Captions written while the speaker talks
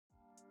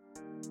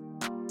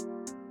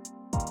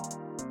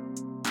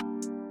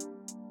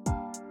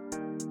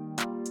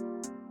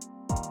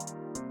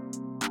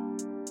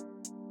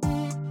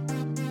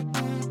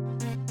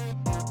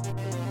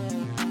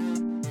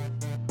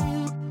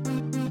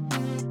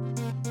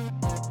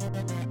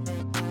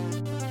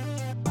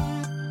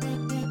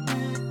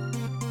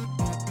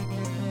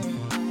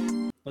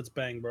Let's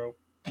bang, bro.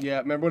 Yeah,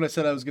 remember when I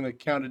said I was going to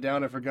count it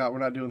down? I forgot we're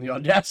not doing the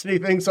Audacity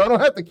thing, so I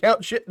don't have to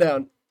count shit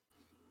down.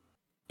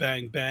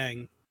 Bang,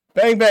 bang.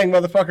 Bang, bang,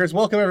 motherfuckers.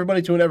 Welcome,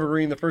 everybody, to an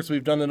Evergreen, the first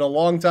we've done in a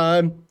long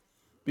time.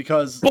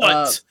 Because...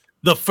 But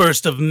the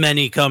first of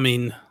many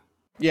coming.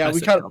 Yeah,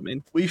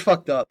 we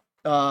fucked up.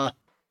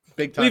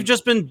 Big time. We've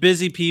just been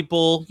busy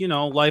people,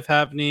 life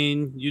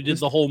happening. You did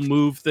the whole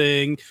move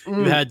thing.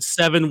 You had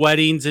 7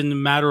 weddings in a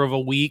matter of a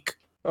week.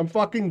 I'm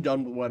fucking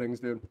done with weddings,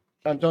 dude.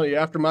 I'm telling you,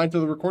 after mine, to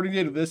the recording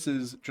date of this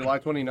is July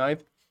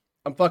 29th.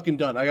 I'm fucking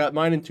done. I got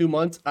mine in 2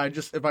 months.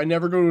 If I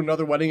never go to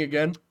another wedding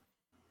again,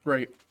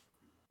 great.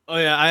 Oh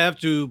yeah, I have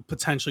to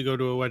potentially go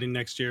to a wedding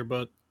next year,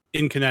 but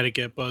in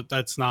Connecticut, but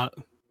that's not.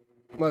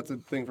 Well, that's a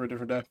thing for a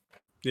different day.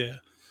 Yeah.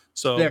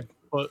 So, yeah.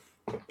 But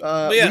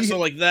yeah, so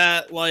like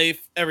that,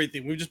 life,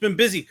 everything. We've just been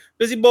busy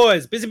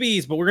boys, busy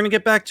bees, but we're going to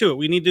get back to it.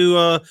 We need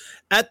to,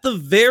 at the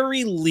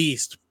very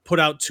least, put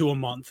out 2 a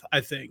month,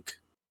 I think.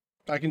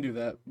 I can do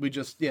that. We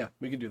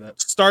can do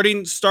that.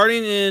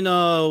 Starting in,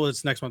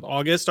 what's next month?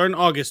 August? Starting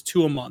August,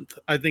 2 a month,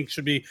 I think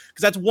should be,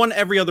 because that's 1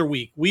 every other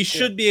week. We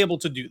should be able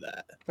to do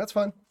that. That's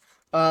fine.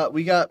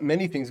 We got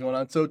many things going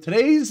on. So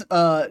today's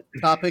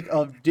topic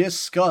of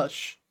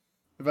discuss,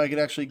 if I could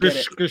actually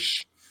get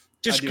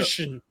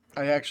Discussion.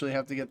 I actually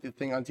have to get the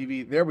thing on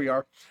TV. There we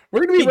are.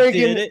 We're going to be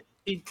ranking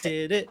He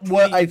did it.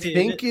 What I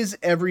think is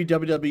every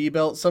WWE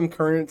belt, some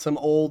current, some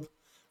old.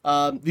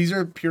 These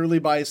are purely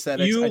by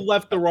aesthetics. You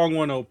left the wrong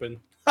one open.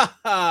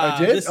 I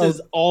did? This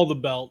is all the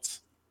belts.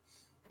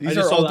 These I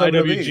just are saw all the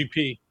WWE.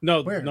 IWGP.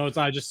 No, Where? No, it's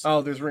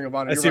not. There's Ring of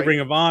Honor. I see Ring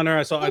of Honor.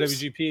 I saw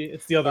IWGP.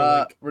 It's the other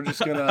link. We're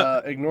just going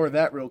to ignore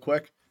that real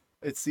quick.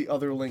 It's the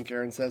other link,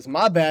 Aaron says.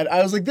 My bad.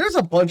 I was like, there's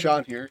a bunch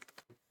on here.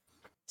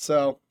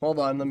 So, hold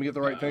on. Let me get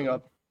the right thing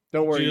up.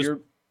 Don't worry.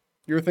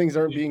 Your things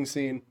aren't being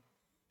seen.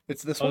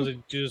 It's this one.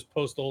 Did you just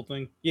post the whole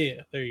thing?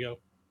 Yeah, there you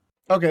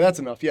go. Okay, that's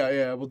enough.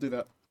 Yeah, we'll do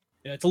that.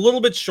 Yeah, it's a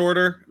little bit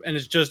shorter, and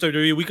it's just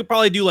WWE. We could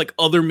probably do like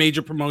other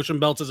major promotion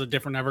belts as a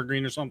different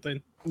evergreen or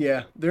something.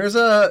 Yeah, there's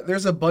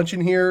a bunch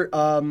in here.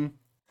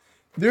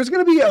 There's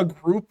gonna be a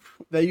group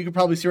that you could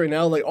probably see right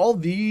now. Like all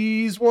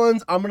these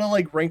ones, I'm gonna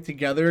like rank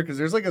together because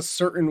there's like a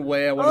certain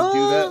way I want to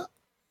do that.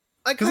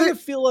 I kind of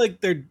feel like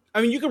they're.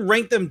 I mean, you can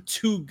rank them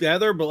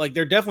together, but like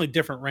they're definitely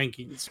different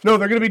rankings. No,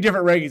 they're gonna be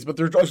different rankings, but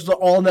they're just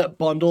all in that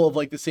bundle of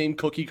like the same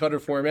cookie cutter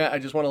format. I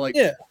just want to like.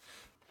 Yeah.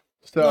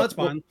 So no, that's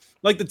fine.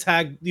 Like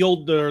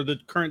the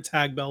current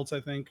tag belts,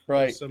 I think.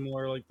 Right.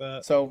 Similar like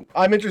that. So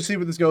I'm interested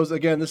where this goes.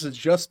 Again, this is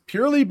just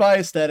purely by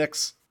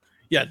aesthetics.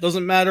 Yeah, it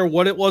doesn't matter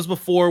what it was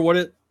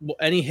before,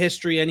 any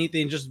history,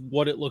 anything, just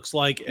what it looks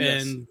like,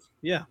 and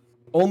yeah.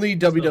 Only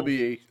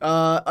WWE.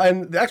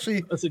 And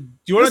actually, do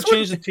you want to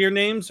change the tier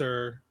names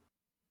or?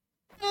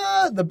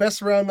 The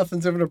best round,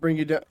 nothing's ever gonna bring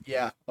you down.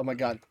 Yeah. Oh my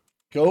God.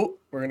 GOAT.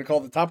 We're gonna call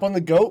the top one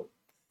the GOAT.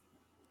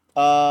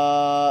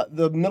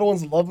 The middle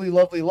one's lovely.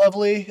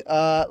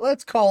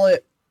 Let's call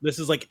it. This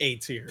is like A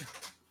tier.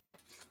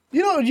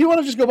 Do you want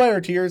to just go by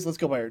our tiers? Let's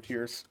go by our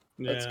tiers.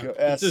 Yeah, let's go.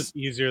 It's just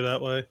easier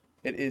that way.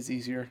 It is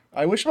easier.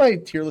 I wish my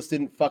tier list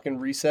didn't fucking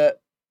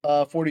reset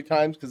 40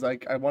 times because I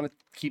want to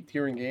keep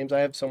tiering games. I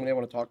have so many I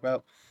want to talk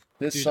about.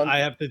 I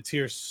have to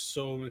tier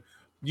so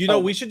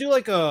many. We should do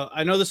like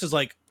I know this is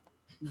like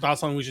not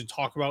something we should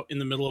talk about in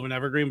the middle of an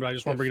evergreen, but I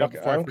just want to bring it up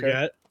before I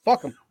forget.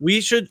 Fuck them.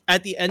 We should,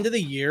 at the end of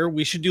the year,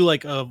 we should do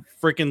like a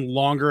freaking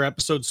longer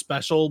episode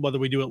special, whether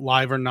we do it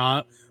live or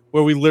not,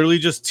 where we literally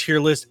just tier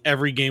list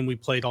every game we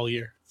played all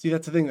year. See,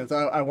 that's the thing that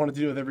I want to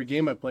do with every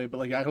game I played, but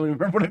like I don't even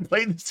remember what I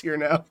played this year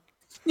now.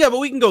 Yeah, but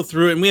we can go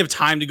through it, and we have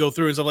time to go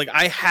through and stuff. Like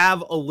I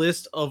have a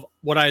list of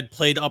what I had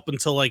played up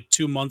until like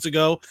 2 months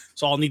ago,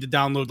 so I'll need to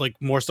download like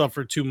more stuff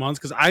for 2 months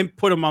because I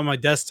put them on my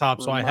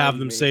desktop, so I have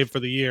them saved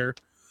for the year.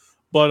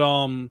 But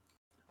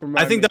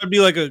I think that would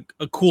be like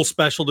a cool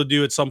special to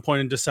do at some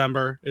point in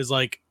December. Is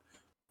like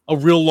a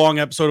real long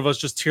episode of us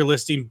just tier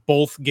listing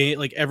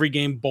every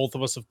game both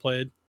of us have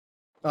played.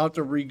 I'll have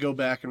to go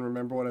back and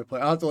remember what I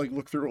played. I'll have to like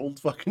look through old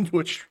fucking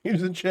Twitch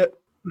streams and shit.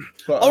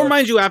 But, I'll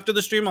remind you after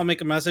the stream. I'll make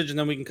a message and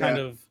then we can kind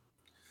of,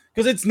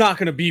 because it's not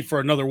going to be for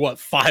another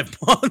 5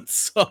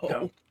 months.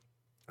 So,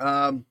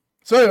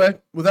 So anyway,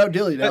 without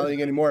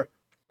dilly-dallying anymore,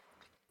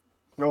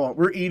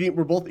 we're eating.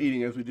 We're both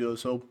eating as we do.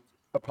 So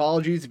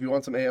apologies if you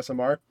want some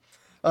ASMR.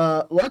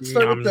 Let's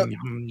start with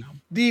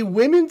the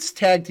women's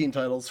tag team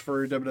titles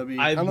for WWE.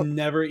 I've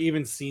never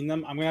even seen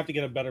them. I'm gonna have to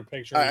get a better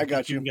picture. I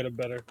got you. Get a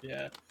better,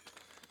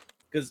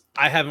 because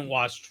I haven't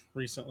watched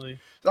recently.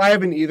 I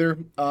haven't either.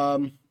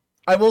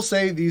 I will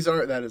say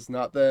that is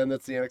not them.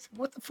 That's the NXT.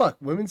 What the fuck?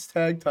 Women's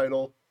tag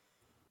title.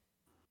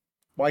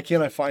 Why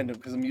can't I find them?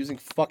 Because I'm using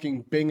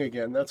fucking Bing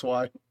again. That's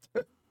why.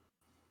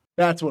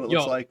 That's what it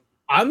looks like.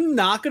 I'm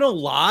not gonna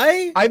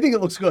lie. I think it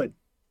looks good.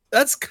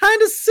 That's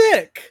kind of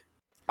sick.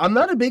 I'm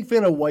not a big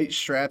fan of white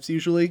straps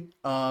usually.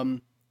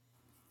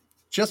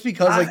 Just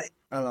because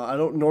I don't know, I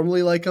don't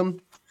normally like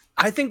them.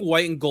 I think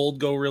white and gold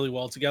go really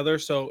well together.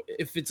 So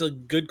if it's a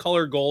good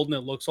color gold and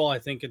it looks all, I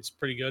think it's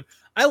pretty good.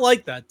 I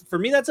like that. For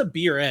me, that's a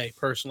B or A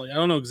personally. I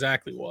don't know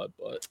exactly what,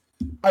 but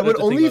I would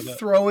only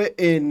throw it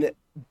in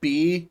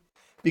B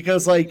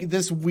because like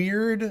this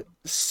weird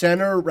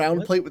center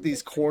round plate with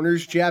these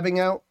corners jabbing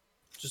out.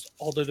 Just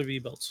all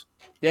WWE belts.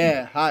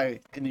 Yeah, hi,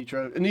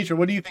 Anitra. Anitra,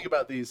 what do you think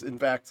about these? In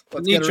fact,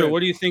 Anitra, what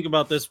do you think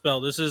about this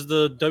belt? This is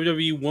the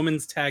WWE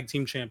Women's Tag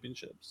Team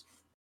Championships.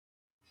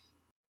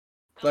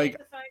 I like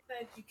the fact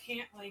that you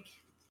can't like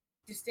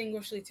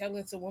distinguishly tell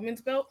it's a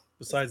women's belt.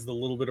 Besides the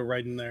little bit of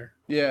writing there.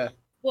 Yeah.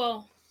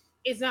 Well,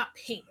 it's not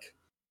pink.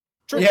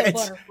 Yeah,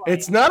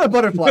 it's not a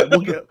butterfly.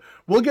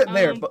 We'll get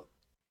there. But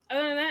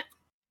other than that,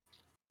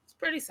 it's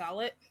pretty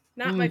solid.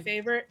 Not my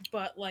favorite,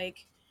 but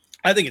like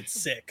I think it's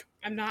sick.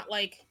 I'm not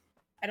like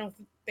I don't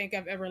think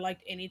I've ever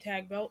liked any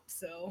tag belt,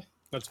 so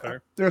that's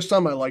fair. There's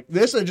some I like.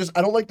 This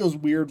I don't like those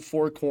weird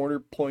 4-corner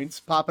points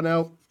popping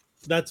out.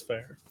 That's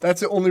fair.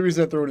 That's the only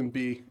reason I throw it in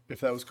B, if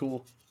that was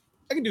cool.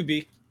 I can do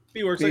B.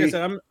 B works. Like I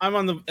said, I'm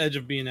on the edge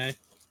of B and A.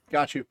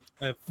 Got you.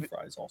 I have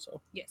fries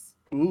also. Yes.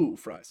 Ooh,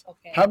 fries.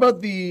 Okay. How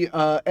about the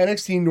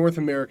NXT North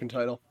American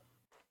title?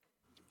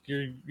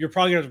 You're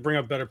probably gonna have to bring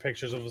up better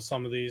pictures of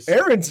some of these.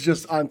 Aaron's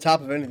just on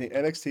top of anything.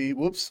 NXT.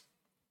 Whoops.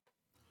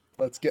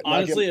 Let's get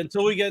honestly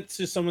until we get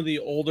to some of the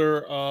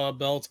older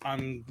belts.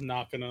 I'm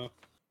not gonna.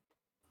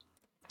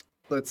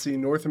 Let's see,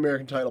 North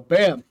American title.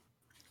 Bam.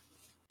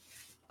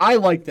 I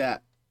like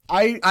that.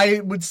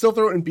 I would still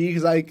throw it in B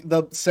because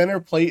the center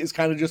plate is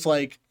kind of just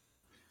like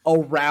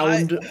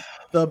around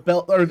the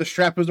belt, or the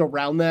strap is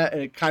around that,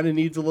 and it kind of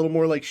needs a little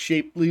more like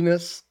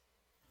shapeliness.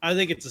 I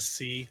think it's a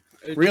C.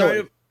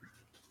 Really?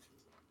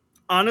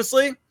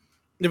 Honestly,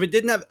 if it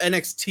didn't have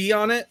NXT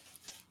on it,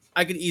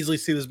 I could easily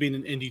see this being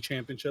an indie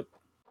championship.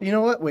 You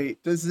know what?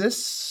 Wait, does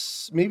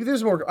this? Maybe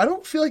there's more. I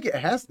don't feel like it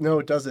has. No,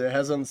 it doesn't. It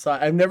has on the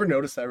side. I've never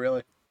noticed that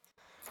really.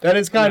 That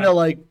is kind of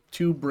like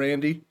too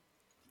brandy.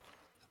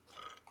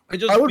 It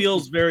just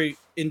feels very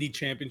indie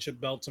championship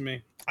belt to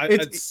me.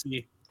 I'd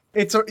see.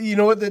 It's you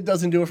know what that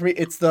doesn't do it for me?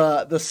 It's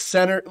the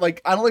center.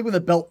 Like I don't like when the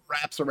belt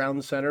wraps around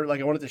the center.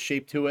 Like I want it to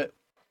shape to it.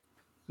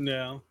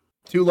 Yeah.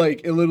 To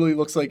like it literally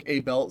looks like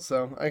a belt.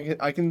 So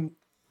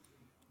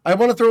I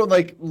want to throw it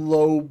like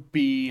low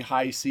B,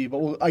 high C,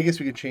 but I guess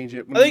we can change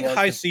it. I think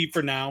high C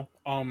for now.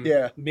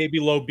 Yeah. Maybe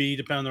low B,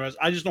 depending on the rest.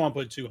 I just don't want to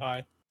put it too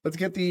high. Let's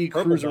get the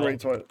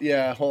cruiserweight one.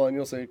 Yeah, hold on.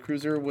 You'll say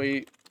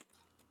cruiserweight.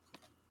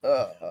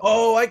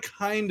 I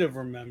kind of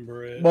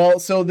remember it. Well,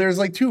 so there's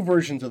like two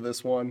versions of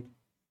this one.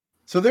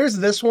 So there's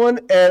this one,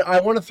 and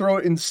I want to throw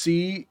it in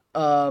C,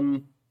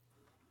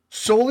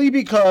 solely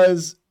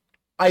because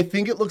I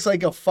think it looks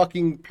like a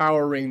fucking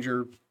Power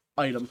Ranger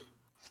item.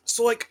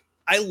 So like,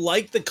 I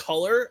like the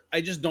color,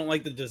 I just don't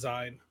like the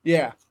design.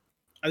 Yeah,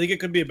 I think it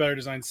could be a better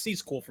design.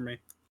 C's cool for me.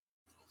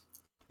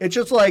 It's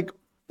just like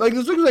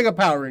this looks like a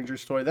Power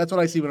Rangers toy. That's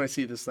what I see when I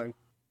see this thing.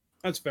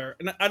 That's fair,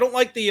 and I don't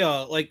like the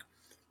like.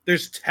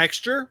 There's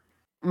texture.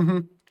 Mm-hmm.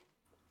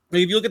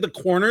 Like if you look at the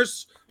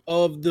corners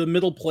of the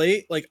middle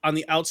plate, like on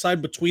the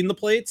outside between the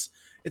plates,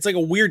 it's like a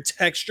weird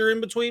texture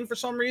in between for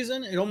some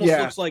reason. It almost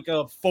looks like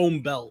a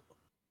foam belt.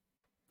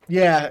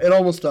 Yeah, it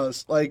almost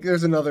does. Like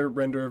there's another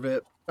render of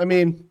it. I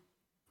mean,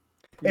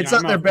 it's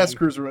not their best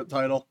cruiserweight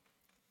title.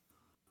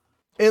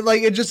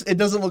 It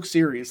doesn't look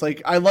serious.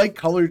 Like I like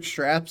colored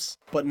straps,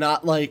 but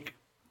not like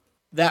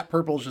that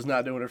purple's just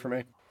not doing it for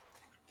me.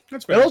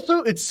 That's fair. And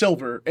also, it's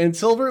silver. And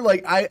silver,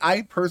 like,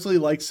 I personally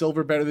like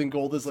silver better than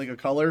gold as, like, a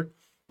color.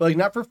 But, like,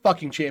 not for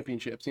fucking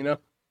championships, you know?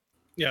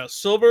 Yeah,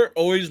 silver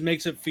always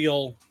makes it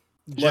feel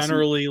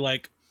generally,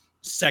 like,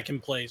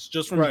 second place.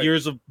 Just from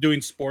years of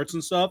doing sports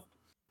and stuff,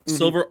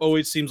 silver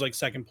always seems like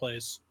second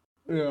place.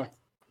 Yeah.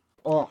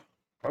 Oh,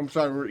 I'm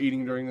sorry we're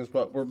eating during this,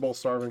 but we're both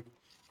starving.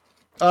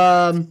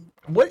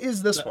 What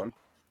is this one?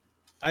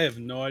 I have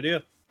no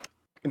idea.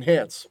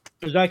 Enhance.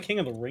 Is that King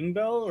of the Ring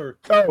bell or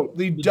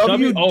the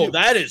W? Oh,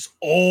 that is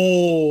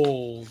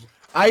old.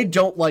 I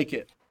don't like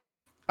it.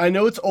 I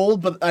know it's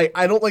old, but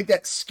I don't like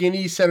that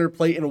skinny center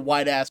plate and a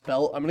wide ass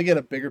belt. I'm gonna get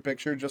a bigger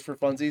picture just for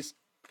funsies.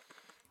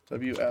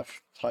 WF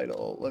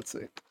title. Let's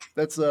see.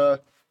 That's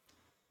that.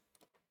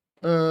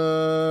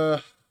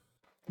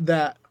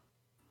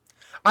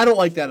 I don't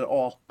like that at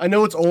all. I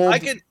know it's old.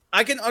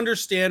 I can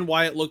understand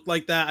why it looked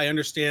like that. I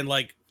understand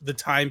like the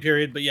time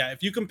period, but yeah,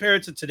 if you compare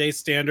it to today's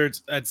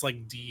standards, that's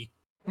like D.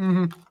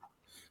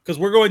 Because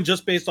we're going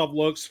just based off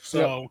looks.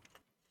 So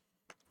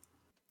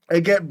I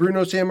get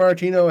Bruno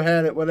Sammartino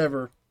had it.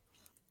 Whatever.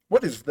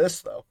 What is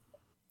this though?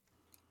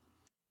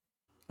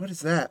 What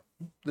is that?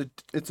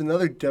 It's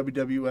another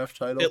WWF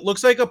title. It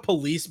looks like a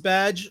police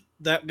badge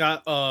that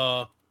got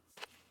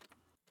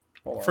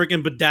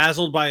freaking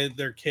bedazzled by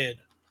their kid.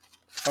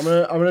 I'm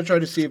gonna try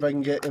to see if I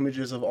can get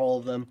images of all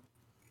of them.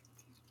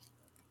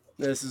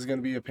 This is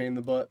gonna be a pain in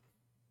the butt.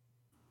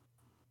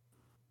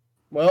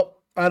 Well,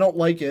 I don't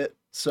like it,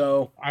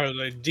 so I was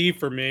like D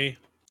for me.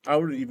 I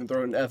would even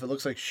throw an F. It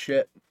looks like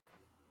shit.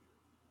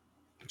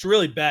 It's a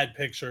really bad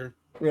picture.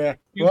 Yeah,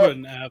 you put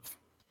an F.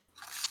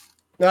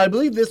 Now I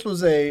believe this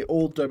was a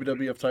old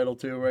WWF title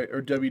too, right?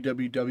 Or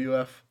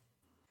WWF.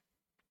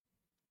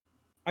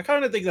 I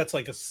kind of think that's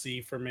like a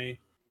C for me.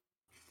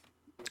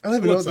 I don't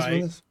even know what this one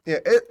is. Yeah,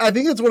 I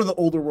think it's one of the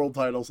older world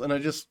titles, and I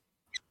just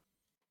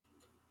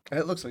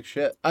It looks like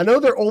shit. I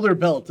know they're older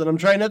belts, and I'm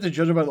trying not to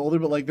judge them by the older,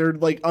 but like they're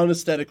like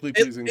unaesthetically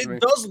pleasing to me.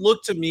 It does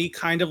look to me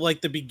kind of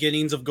like the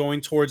beginnings of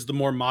going towards the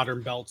more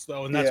modern belts,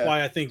 though, and that's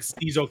why I think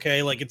C's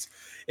okay. Like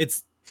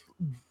it's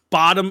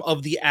bottom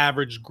of the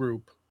average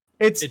group.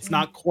 It's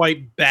not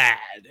quite bad.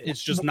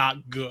 It's just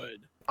not good.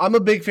 I'm a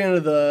big fan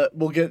of the.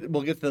 We'll get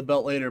to the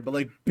belt later, but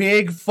like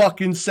big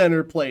fucking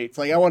center plates.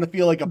 Like I want to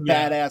feel like a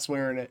badass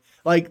wearing it.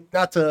 Like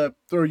not to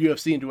throw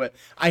UFC into it.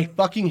 I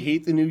fucking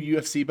hate the new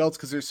UFC belts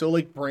because they're so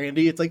like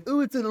brandy. It's like,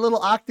 ooh, it's in a little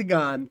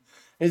octagon.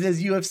 It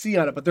says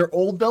UFC on it, but their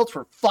old belts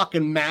were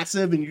fucking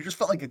massive, and you just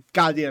felt like a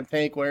goddamn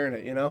tank wearing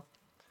it. You know?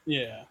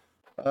 Yeah.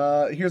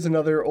 Here's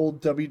another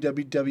old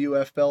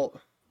WWF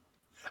belt.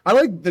 I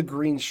like the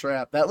green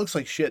strap. That looks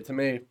like shit to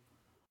me.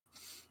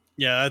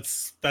 Yeah,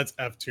 that's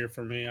F tier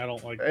for me. I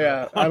don't like that.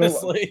 Yeah,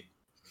 honestly.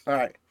 All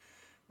right.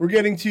 We're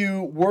getting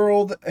to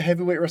World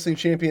Heavyweight Wrestling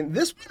Champion.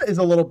 This one is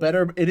a little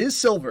better. It is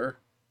silver.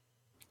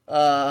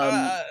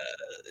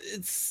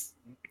 It's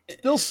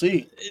still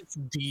C. It's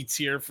D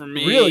tier for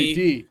me. Really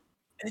D.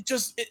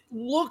 It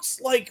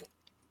looks like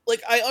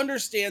I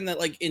understand that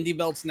like indie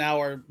belts now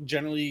are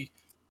generally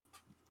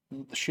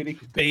shitty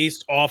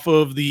based off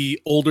of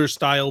the older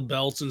style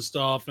belts and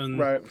stuff, and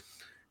right.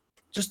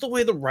 Just the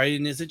way the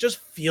writing is, it just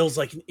feels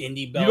like an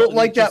indie belt. You don't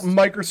like that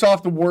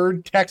Microsoft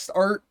Word text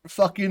art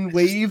fucking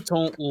wave?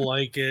 Don't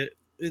like it.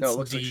 It's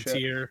no, it D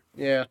tier.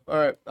 Yeah, all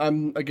right.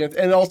 I'm against,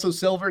 and also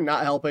silver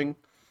not helping.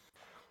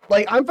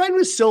 Like I'm fine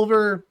with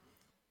silver,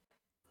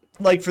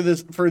 like for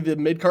the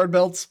mid card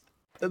belts.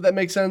 If that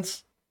makes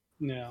sense.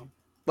 Yeah.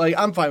 Like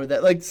I'm fine with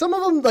that. Like some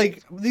of them,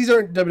 like these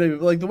aren't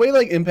WWE. Like the way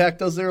like Impact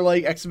does their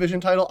like X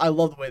Division title, I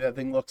love the way that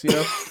thing looks. You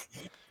know.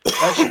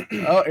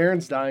 Oh,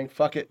 Aaron's dying.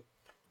 Fuck it.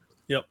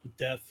 Yep,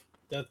 death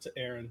to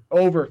Aaron.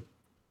 Over.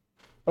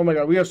 Oh my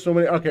god, we have so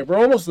many. Okay, we're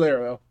almost there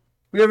though.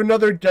 We have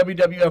another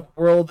WWF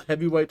World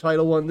Heavyweight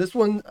Title one. This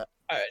one,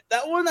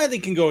 that one I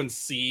think can go in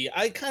C.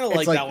 I kind of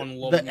like that one a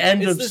little. The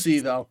end of C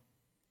though.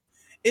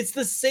 It's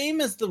the same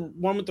as the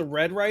one with the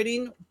red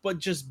writing, but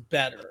just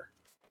better.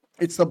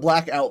 It's the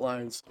black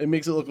outlines. It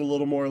makes it look a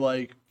little more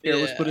like air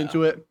was put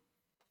into it.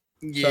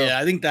 Yeah, so,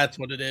 I think that's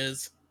what it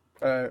is.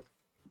 All right.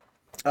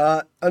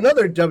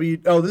 Another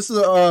this is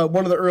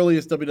one of the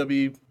earliest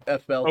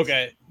WWF belts.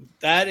 Okay,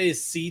 that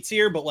is C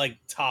tier, but like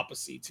top of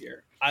C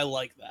tier. I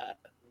like that.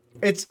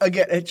 It's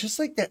just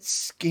like that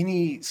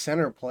skinny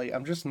center plate.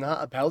 I'm just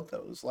not about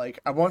those. Like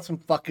I want some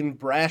fucking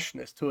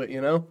brashness to it, you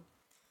know.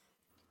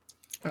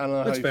 I don't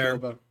know. That's how you feel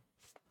about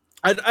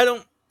it. I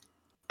don't.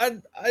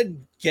 I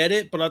get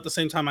it, but at the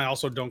same time, I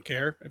also don't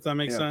care. If that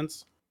makes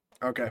sense.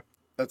 Okay,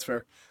 that's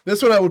fair.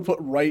 This one I would put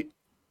right.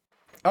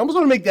 I almost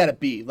want to make that a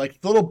B, like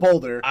a little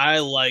bolder. I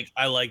like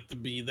the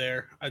B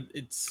there. I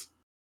don't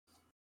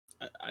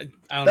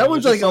know. That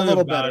one's like a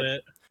little better.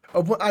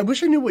 I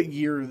wish I knew what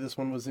year this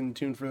one was in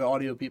tune for the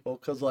audio people,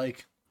 because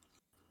like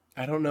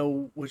I don't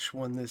know which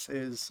one this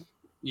is.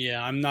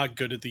 Yeah, I'm not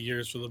good at the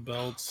years for the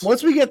belts.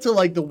 Once we get to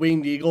like the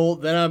Winged Eagle,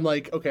 then I'm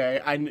like,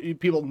 okay,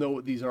 people know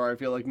what these are. I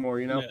feel like more,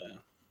 you know. Yeah.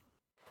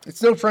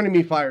 It's no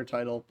Frenemy Fire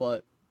title,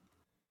 but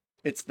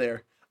it's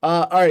there.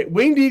 All right,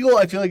 Winged Eagle,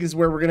 I feel like is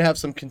where we're gonna have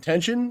some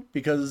contention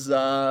because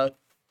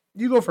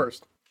you go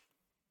first.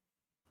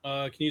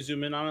 Can you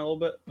zoom in on it a little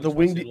bit? The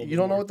Winged, you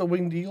don't know what the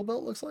Winged Eagle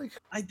belt looks like?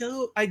 I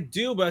do,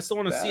 but I still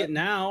want to see it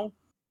now.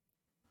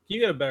 You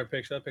get a better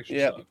picture. That picture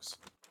sucks.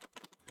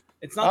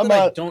 It's not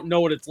that I don't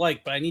know what it's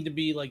like, but I need to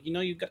be like,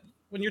 you got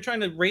when you're trying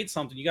to rate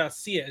something, you gotta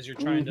see it as you're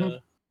trying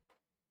to.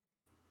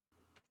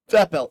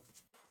 That belt.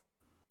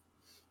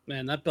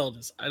 Man, that belt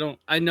is.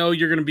 I know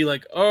you're gonna be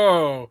like,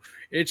 oh,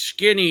 it's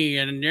skinny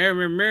and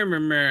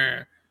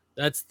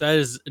that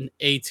is an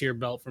A tier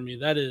belt for me.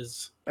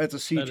 That's a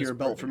C tier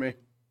belt for me.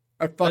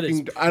 I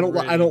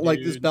don't like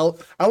this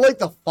belt. I like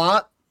the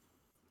font.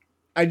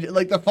 I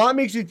like the font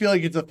makes me feel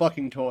like it's a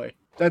fucking toy.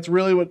 That's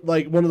really what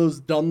like one of those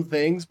dumb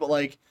things. But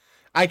like,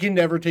 I can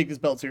never take this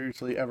belt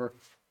seriously ever.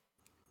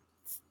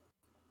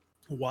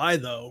 Why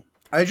though?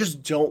 I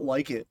just don't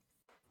like it.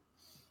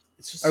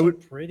 It's just so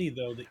pretty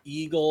though, the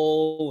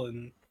eagle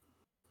and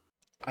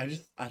I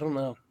don't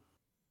know.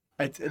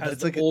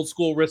 It's like old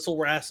school whistle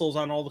rassles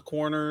on all the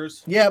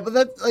corners. Yeah, but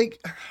that's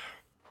like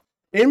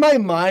in my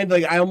mind,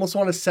 like I almost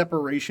want a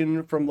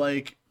separation from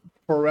like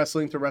pro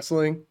wrestling to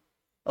wrestling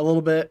a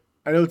little bit.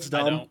 I know it's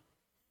dumb,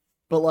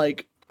 but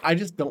like I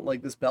just don't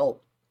like this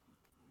belt.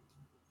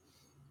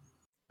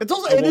 It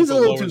is a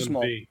little too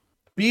small.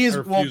 B is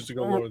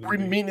we're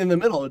meeting in the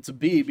middle. It's a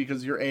B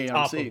because you're A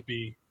on C. Of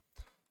B.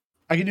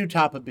 I can do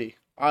top of B.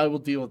 I will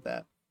deal with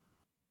that.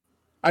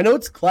 I know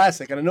it's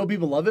classic, and I know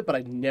people love it, but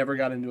I never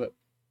got into it.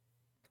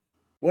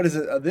 What is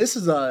it? This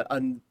is I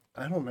don't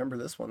remember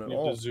this one at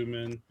all. To zoom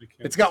in.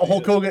 It's got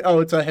Hulk Hogan.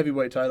 Oh, it's a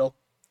heavyweight title.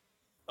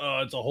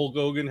 It's a Hulk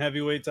Hogan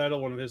heavyweight title,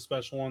 one of his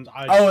special ones.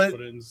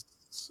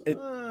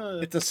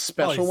 It's a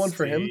special one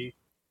for him.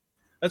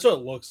 That's what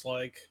it looks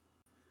like.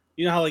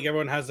 You know how like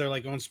everyone has their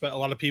like own a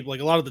lot of people,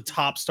 like a lot of the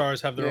top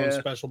stars have their own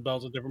special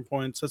belts at different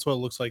points. That's what it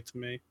looks like to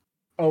me.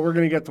 Oh, we're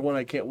gonna get to one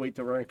I can't wait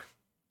to rank.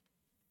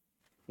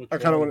 I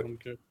kind of want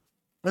to.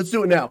 Let's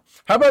do it now.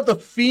 How about the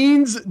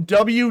Fiend's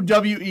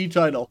WWE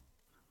title?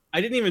 I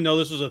didn't even know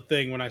this was a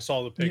thing when I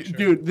saw the picture.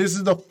 Dude, this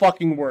is the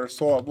fucking worst.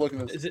 Hold on, look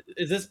at this.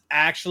 Is this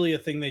actually a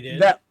thing they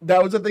did? That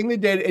was a thing they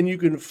did, and you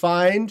can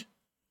find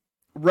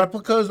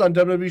replicas on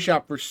WWE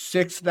Shop for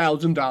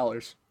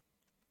 $6,000.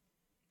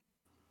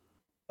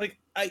 Like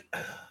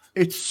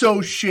it's so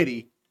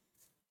shitty.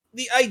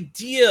 The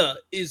idea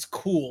is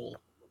cool.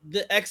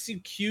 The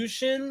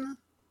execution,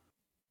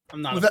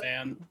 I'm not a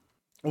fan.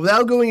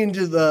 Without going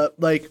into the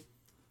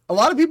a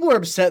lot of people are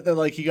upset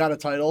that he got a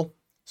title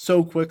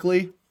so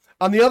quickly.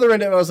 On the other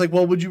end, I was like,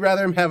 well, would you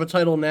rather him have a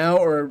title now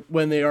or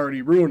when they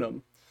already ruin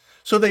him?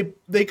 So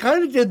they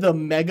kind of did the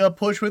mega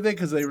push with it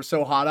because they were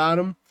so hot on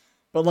him,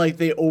 but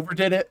they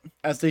overdid it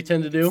as they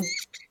tend to do.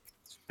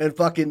 And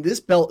fucking this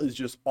belt is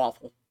just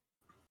awful.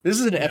 This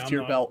is an F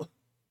tier belt.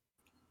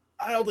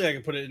 I don't think I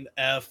can put it in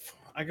F.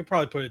 I could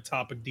probably put it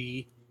top of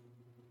D.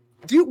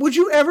 Dude, would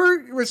you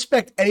ever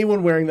respect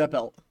anyone wearing that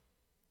belt?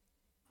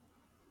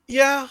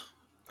 Yeah.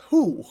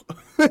 Who?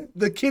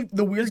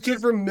 the weird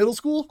kid from middle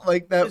school?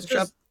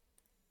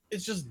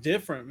 It's just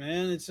different,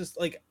 man. It's just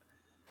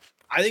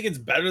I think it's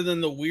better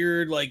than the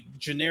weird,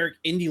 generic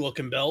indie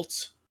looking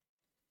belts.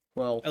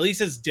 Well, at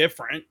least it's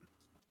different.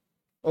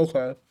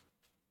 Okay.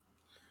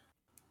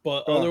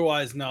 But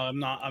otherwise, no, I'm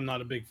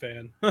not a big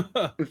fan.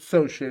 It's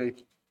so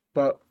shitty.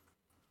 But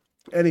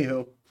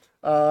anywho,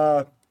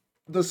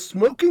 the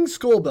Smoking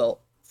Skull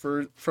belt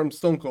from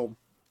Stone Cold.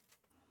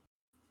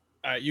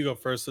 All right, you go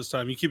first this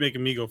time. You keep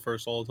making me go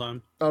first all the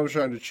time. I was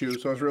trying to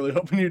choose, so I was really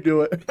hoping you'd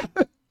do it.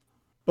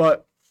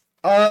 But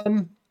I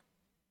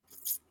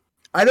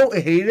don't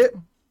hate it,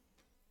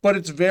 but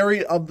it's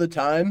very of the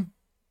time,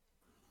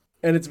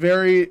 and it's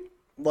very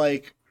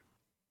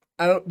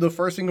the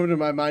first thing coming to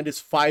my mind is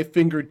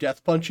 5-finger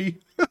death punchy.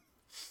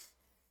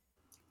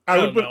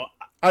 I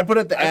put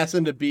it the ass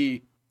into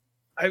B.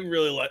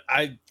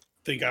 I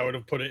think I would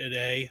have put it in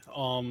A.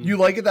 You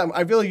like it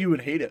I feel like you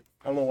would hate it.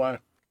 I don't know why.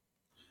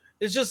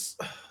 It's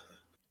just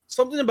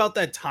something about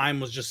that time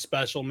was just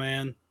special,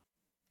 man.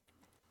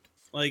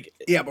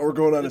 Yeah, but we're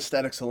going on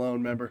aesthetics alone,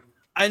 remember?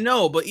 I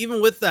know, but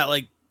even with that,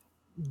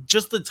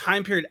 just the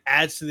time period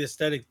adds to the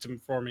aesthetic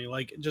for me.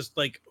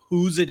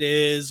 Whose it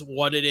is,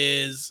 what it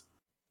is.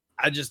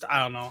 I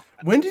don't know.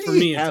 When did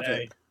he have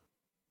it?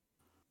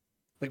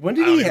 When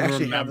did he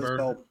actually have this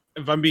belt?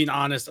 If I'm being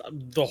honest,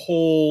 the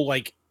whole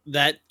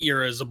that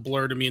era is a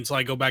blur to me until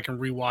I go back and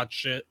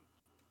rewatch it.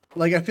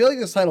 I feel like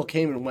this title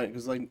came and went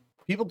because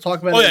people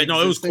talk about. Oh yeah,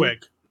 no, it was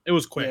quick. It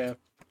was quick. Yeah.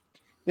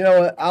 You know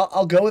what?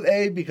 I'll go with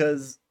A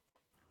because,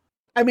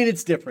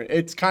 it's different.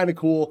 It's kind of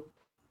cool.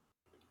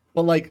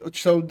 But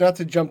so not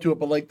to jump to it,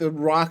 but the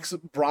Rock's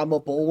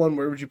Brahma Bull one,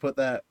 where would you put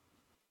that?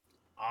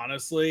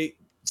 Honestly,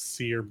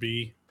 C or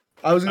B.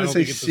 I was gonna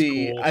say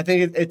C. Cool. I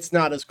think it's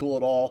not as cool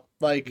at all.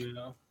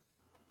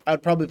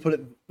 I'd probably put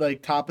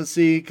it top of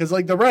C because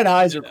the red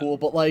eyes are cool,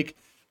 but I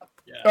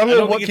don't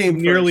know what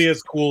came nearly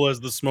as cool as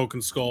the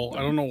Smoking Skull.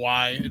 I don't know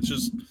why. It's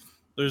just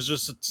there's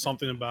just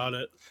something about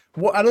it.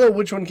 Well, I don't know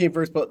which one came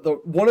first,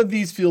 but one of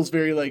these feels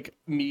very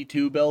Me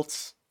Too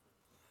belts.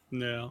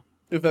 Yeah,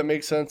 if that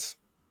makes sense.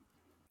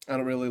 I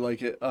don't really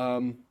like it.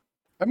 I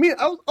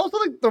also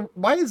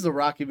why is the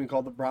Rock even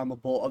called the Brahma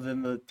Bull other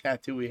than the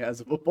tattoo he has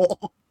of a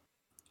bull?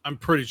 I'm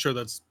pretty sure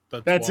that's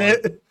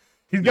it.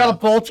 He's got a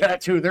bull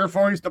tattoo,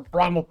 therefore he's the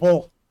Brahma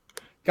Bull.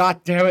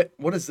 God damn it!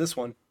 What is this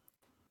one?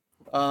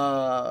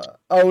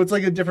 It's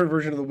a different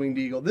version of the Winged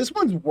Eagle. This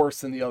one's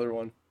worse than the other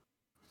one.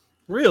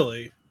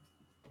 Really?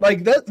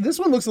 This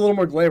one looks a little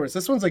more glamorous.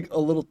 This one's a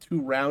little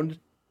too round.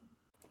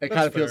 It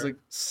kind of feels like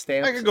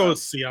stamped. I could go with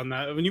C on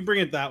that. When you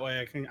bring it that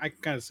way, I can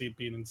kind of see it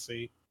being in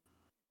C.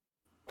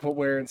 Put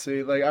where in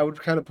C? I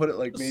would kind of put it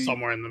maybe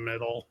somewhere in the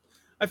middle.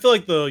 I feel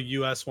like the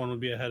US one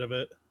would be ahead of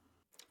it.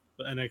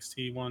 The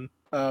NXT one.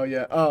 Oh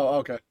yeah. Oh,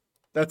 okay.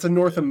 That's a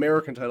North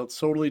American title. It's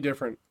totally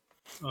different.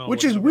 Oh,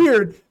 which is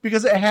weird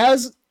because it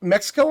has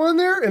Mexico on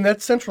there and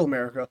that's Central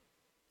America.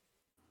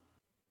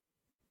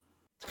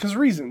 Because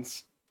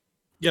reasons.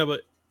 Yeah,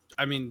 but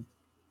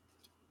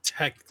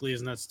technically,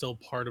 isn't that still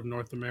part of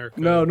North America?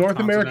 No, North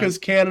America is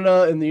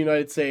Canada and the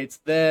United States.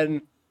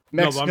 Then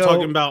Mexico.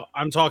 No, but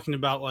I'm talking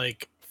about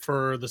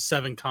for the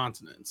 7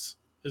 continents.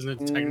 Isn't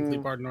it technically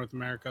part of North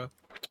America?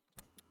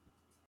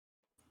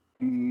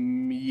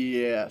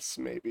 Yes,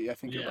 maybe. I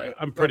think you're right.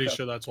 I'm pretty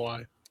sure that's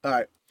why. All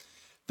right.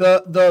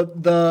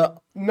 The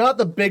not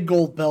the big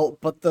gold belt,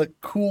 but the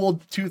cool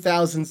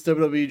 2000s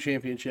WWE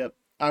Championship.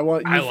 I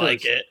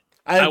like it.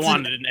 I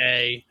wanted an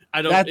A.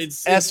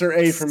 It's S or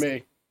A for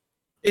me.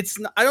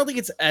 I don't think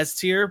it's S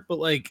tier, but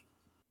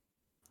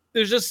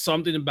there's just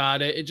something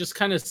about it. It just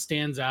kind of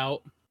stands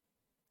out.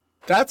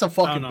 That's a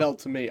fucking belt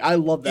to me. I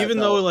love that. Even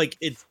though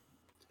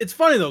it's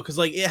funny though, because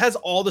it has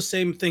all the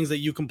same things that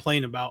you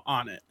complain about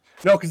on it.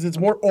 No, because it's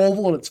more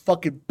oval and it's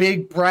fucking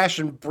big, brash,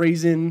 and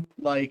brazen.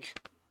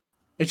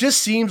 It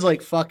just seems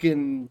like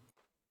fucking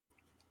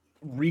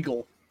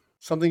regal.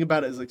 Something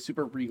about it is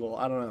super regal.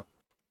 I don't know.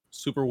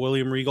 Super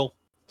William Regal.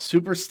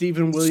 Super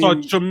Stephen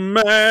William. Such a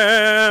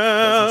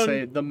man.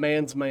 Say the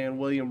man's man,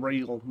 William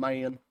Regal,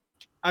 man.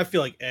 I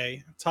feel like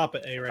A. Top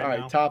of A right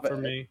now. Top for of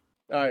me.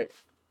 All right.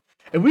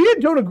 If we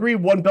don't agree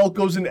one belt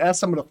goes into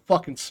S, I'm going to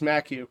fucking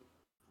smack you.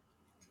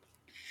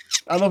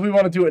 I don't know if we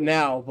want to do it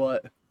now,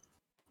 but...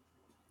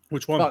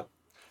 Which one? Fuck.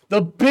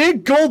 The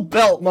big gold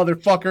belt,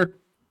 motherfucker.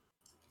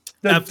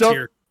 The F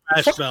tier.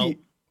 Trash belt.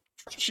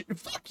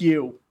 Fuck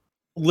you.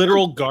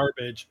 Literal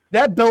garbage.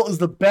 That belt is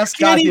the best.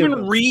 Can't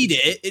even read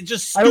it. It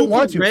just I don't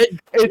want to. Red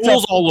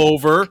tools all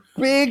over.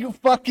 Big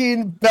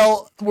fucking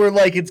belt where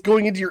like it's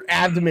going into your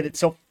abdomen. It's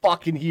so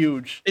fucking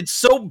huge. It's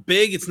so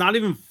big. It's not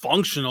even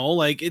functional.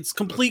 Like it's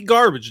complete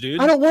garbage, dude.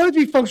 I don't want it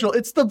to be functional.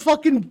 It's the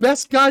fucking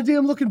best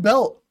goddamn looking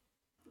belt.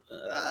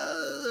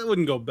 I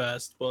wouldn't go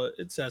best, but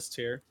it's S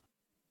tier.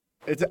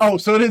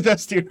 So it is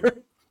S tier.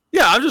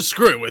 Yeah, I'm just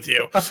screwing with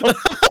you.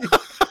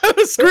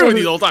 I'm screwing with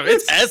you the whole time.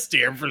 It's S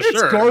tier for sure.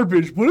 It's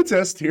garbage, but it's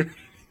S tier.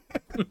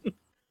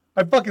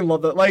 I fucking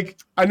love that. Like,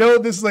 I know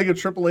this is like a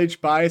Triple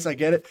H bias, I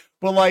get it,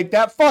 but like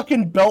that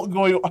fucking belt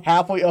going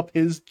halfway up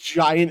his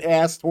giant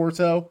ass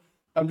torso,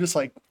 I'm just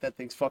like, that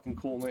thing's fucking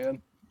cool,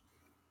 man.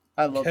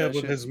 I love that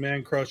with shit. his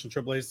man crush and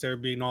Triple H there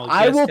being all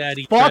I will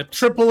daddy fuck tips.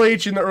 Triple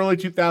H in the early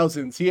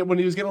 2000s. When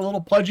he was getting a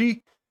little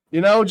pudgy,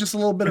 just a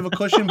little bit of a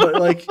cushion, but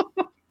like,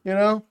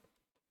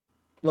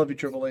 love you,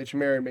 Triple H.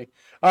 Marry me.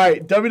 All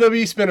right,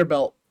 WWE spinner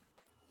belt.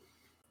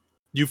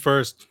 You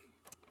first.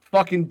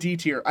 Fucking D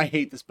tier. I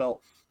hate this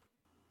belt.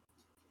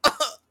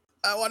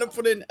 I want to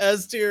put it in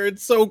S tier.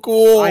 It's so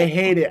cool. I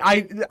hate it.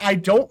 I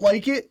don't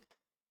like it.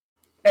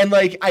 And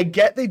like, I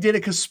get they did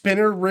it because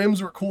spinner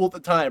rims were cool at the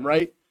time,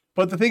 right?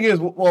 But the thing is,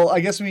 well, I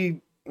guess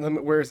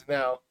where is it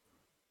now?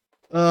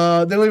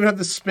 They don't even have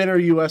the spinner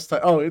US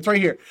title. Oh, it's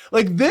right here.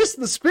 Like this,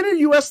 the spinner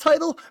US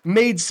title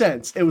made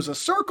sense. It was a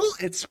circle,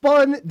 it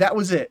spun, that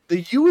was it.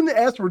 The U and the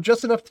S were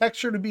just enough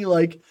texture to be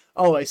like,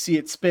 oh, I see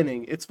it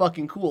spinning. It's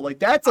fucking cool. Like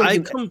that's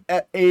like an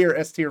A or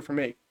S tier for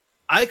me.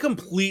 I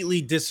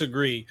completely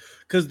disagree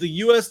because the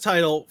US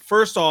title,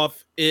 first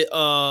off, it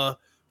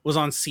was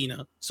on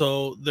Cena,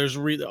 so there's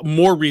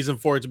more reason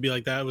for it to be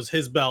like that. It was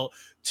his belt.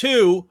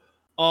 Two,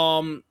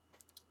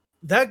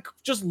 that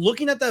just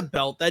looking at that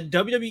belt, that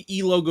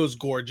WWE logo is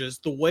gorgeous.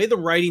 The way the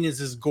writing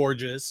is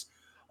gorgeous.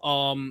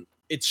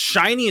 It's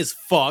shiny as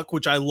fuck,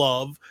 which I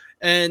love.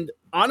 And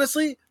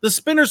honestly, the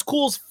spinner's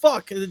cool as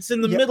fuck. It's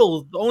in the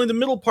middle. Only the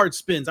middle part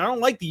spins. I don't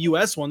like the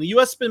US one. The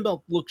US spin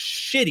belt looks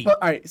shitty.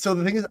 But, all right, so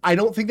the thing is, I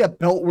don't think that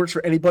belt works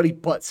for anybody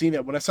but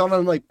Cena. When I saw it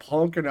on like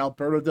Punk and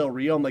Alberto Del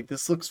Rio, I'm like,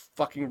 this looks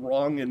fucking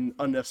wrong and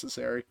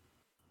unnecessary.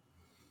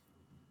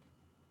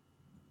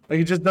 Like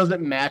it just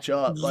doesn't match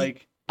up.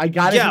 Like I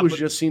got it was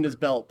just Cena's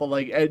belt, but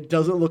like it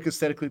doesn't look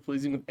aesthetically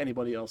pleasing with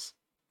anybody else.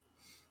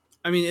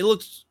 I mean, it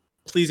looks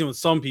pleasing with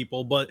some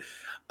people, but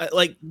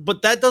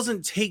that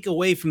doesn't take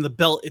away from the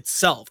belt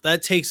itself.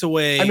 That takes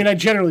away. I mean, I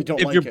generally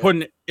don't.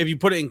 If you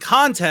put it in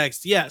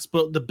context, yes,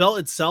 but the belt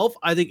itself,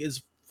 I think,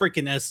 is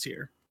freaking S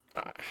tier.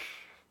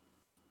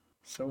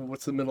 So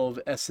what's the middle of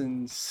S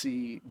and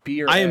C?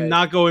 B or I A? am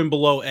not going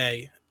below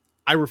A.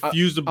 I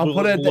refuse to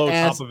put it below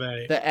top of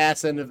A. The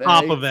ass end of A.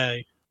 Top of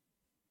A.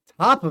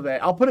 Top of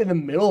A. I'll put it in the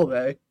middle of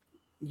A.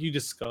 You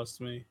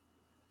disgust me.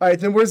 All right,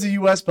 then where's the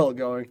US belt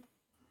going?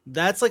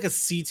 That's like a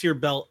C tier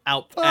belt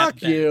out.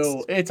 Fuck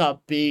you. It's a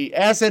B.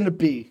 S and a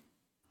B.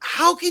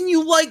 How can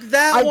you like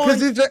that one?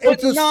 Because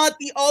it's not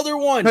the other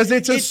one. Because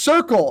it's a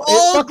circle. Ugly.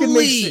 It fucking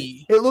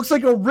makes it looks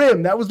like a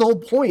rim. That was the whole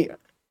point.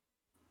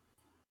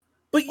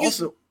 But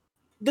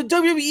the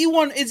WWE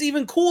one is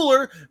even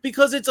cooler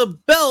because it's a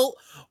belt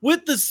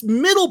with this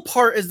middle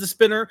part as the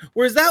spinner,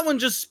 whereas that one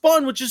just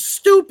spun, which is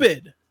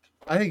stupid.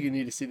 I think you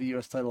need to see the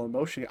US title in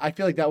motion. I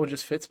feel like that one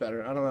just fits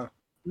better. I don't know.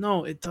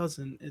 No, it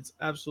doesn't. It's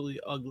absolutely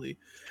ugly.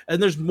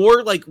 And there's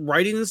more like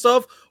writing and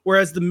stuff,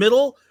 whereas the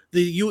middle,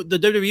 the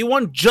WWE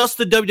one, just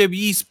the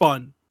WWE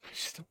spun. I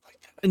just don't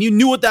like that. And you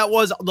knew what that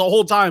was the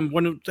whole time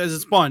as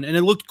it spun, and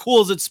it looked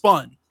cool as it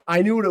spun.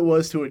 I knew what it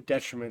was to a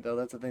detriment, though.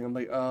 That's the thing. I'm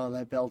like, oh,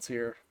 that belt's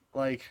here.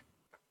 Like,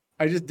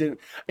 I just didn't.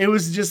 It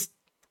was just.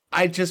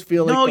 I just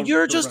feel like. No,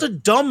 you're just a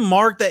dumb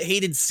mark that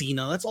hated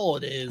Cena. That's all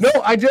it is. No,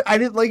 I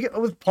didn't like it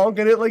with Punk.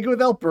 I didn't like it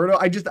with Alberto.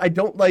 I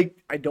don't like.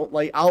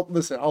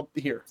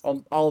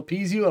 I'll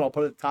appease you and I'll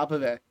put it at the top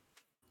of A.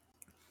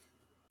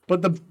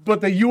 But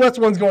the US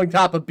one's going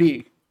top of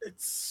B.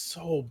 It's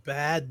so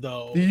bad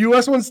though. The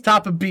US one's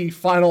top of B.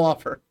 Final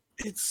offer.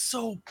 It's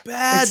so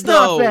bad. It's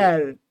not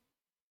bad.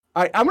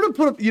 I'm gonna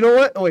put. You know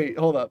what? Wait,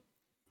 hold up.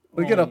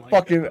 I'm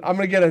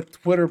gonna get a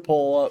Twitter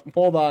poll up.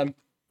 Hold on.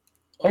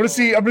 I'm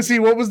gonna see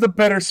what was the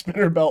better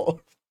spinner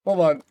belt. Hold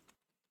on.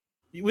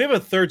 We have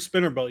a third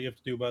spinner belt you have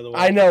to do, by the way.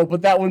 I know,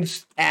 but that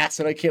one's ass,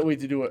 and I can't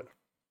wait to do it.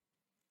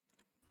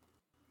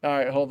 All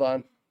right, hold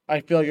on. I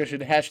feel like I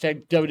should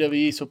hashtag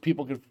WWE so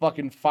people can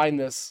fucking find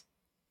this.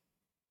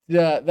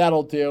 Yeah,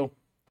 that'll do.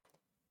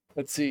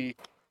 Let's see.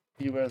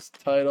 US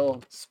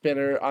title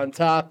spinner on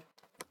top.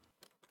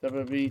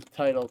 WWE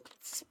title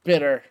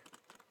spinner.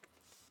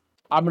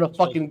 I'm gonna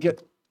fucking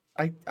get.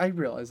 I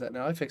realize that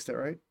now. I fixed it,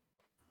 right?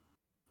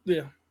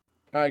 Yeah.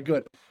 All right,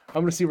 good. I'm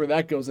going to see where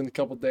that goes in a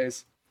couple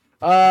days.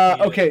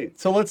 Okay,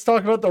 so let's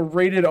talk about the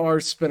rated R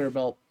spinner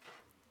belt.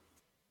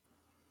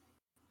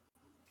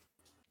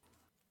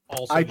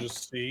 Also,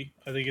 just C.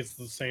 I think it's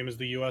the same as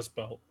the U.S.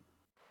 belt.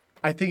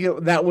 I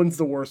think that one's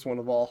the worst one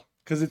of all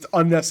because it's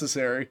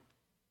unnecessary.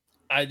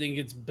 I think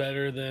it's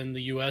better than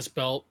the U.S.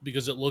 belt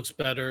because it looks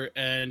better,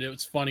 and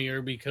it's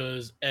funnier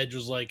because Edge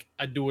was like,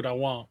 "I do what I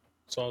want,"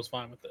 so I was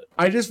fine with it.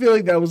 I just feel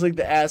like that was like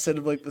the asset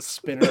of like the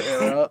spinner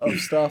era of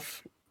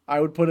stuff.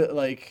 I would put it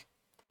like.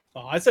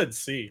 Oh, I said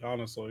C,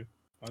 honestly.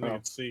 I think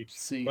it's C.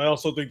 C. But I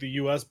also think the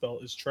U.S.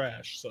 belt is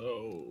trash.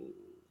 So,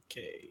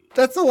 okay.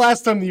 That's the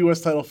last time the U.S.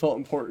 title felt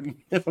important,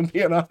 if I'm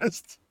being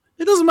honest.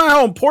 It doesn't matter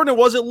how important it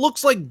was. It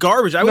looks like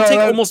garbage. I would take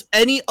almost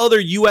any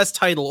other U.S.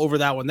 title over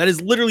that one. That is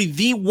literally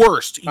the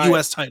worst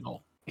U.S.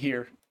 title.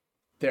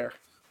 There.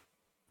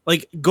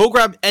 Like, go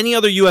grab any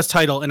other U.S.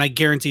 title, and I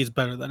guarantee it's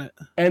better than it.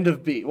 End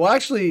of B. Well,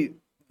 actually,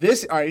 all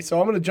right, so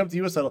I'm going to jump to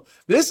U.S. title.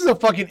 This is a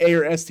fucking A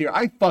or S tier.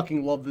 I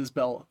fucking love this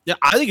belt. Yeah,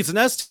 I think it's an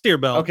S tier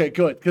belt. Okay,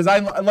 good. Because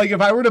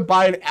if I were to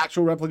buy an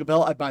actual replica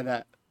belt, I'd buy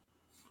that.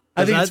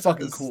 I think it's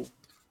fucking cool.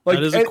 Like,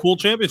 that is a cool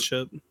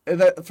championship.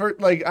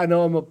 I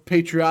know I'm a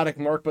patriotic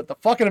mark, but the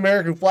fucking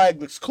American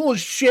flag looks cool as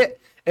shit,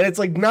 and it's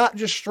like not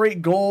just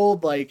straight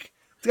gold. Like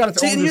it's got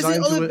its own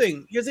design to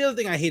it. Here's the other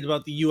thing I hate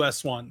about the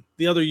U.S. one.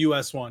 The other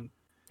U.S. one,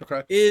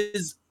 okay,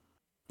 is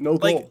no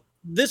gold. Like,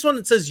 this one,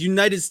 it says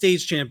United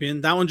States champion.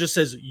 That one just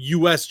says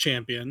U.S.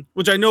 champion,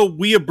 which I know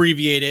we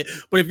abbreviate it.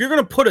 But if you're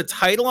gonna put a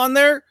title on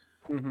there,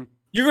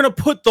 you're gonna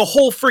put the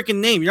whole freaking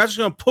name. You're not just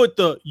gonna put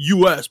the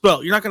U.S.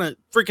 belt. You're not gonna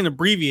freaking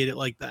abbreviate it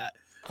like that.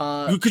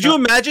 Could you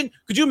imagine?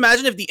 Could you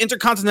imagine if the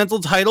Intercontinental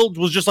title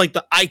was just like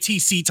the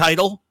ITC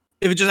title?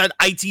 If it just had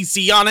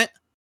ITC on it?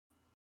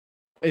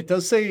 It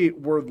does say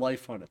word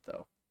life on it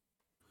though.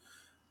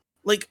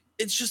 Like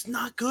it's just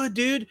not good,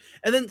 dude.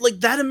 And then like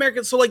that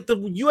American, so like the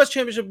U.S.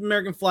 Championship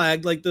American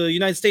flag, like the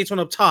United States one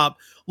up top,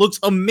 looks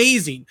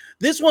amazing.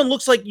 This one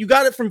looks like you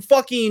got it from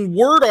fucking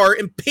word art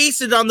and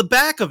pasted on the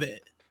back of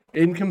it.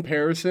 In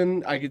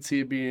comparison, I could see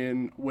it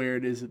being where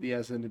it is at the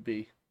S and the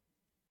B.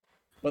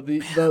 But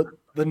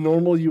the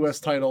normal U.S.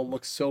 title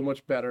looks so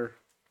much better.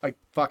 Like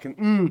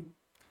fucking,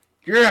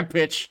 you're a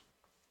bitch.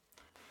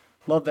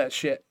 Love that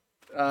shit.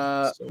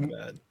 So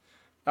bad.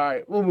 All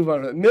right, we'll move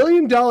on to it. $1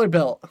 million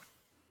belt.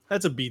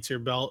 That's a B tier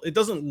belt. It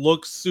doesn't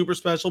look super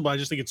special, but I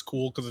just think it's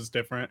cool because it's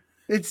different.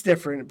 It's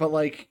different, but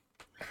like,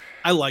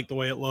 I like the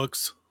way it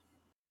looks.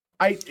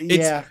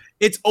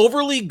 It's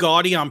overly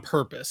gaudy on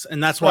purpose,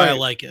 and that's why I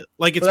like it.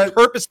 Like it's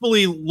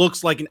purposefully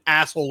looks like an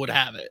asshole would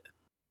have it.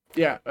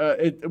 Yeah,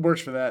 it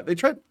works for that. They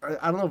tried.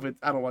 I don't know if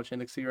I don't watch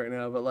NXT right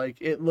now, but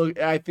like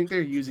I think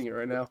they're using it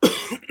right now.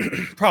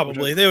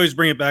 Probably. They always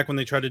bring it back when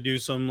they try to do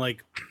some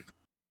like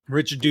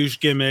rich douche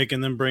gimmick,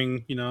 and then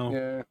bring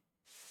the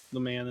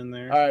man in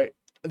there. All right,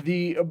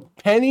 the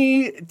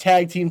Penny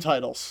tag team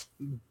titles.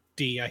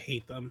 D. I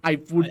hate them. I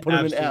would put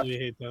them in F. Absolutely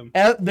hate them.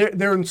 F.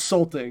 They're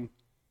insulting.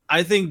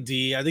 I think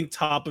D. I think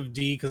top of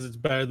D because it's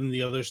better than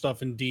the other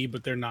stuff in D,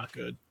 but they're not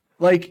good.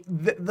 Like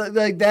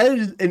that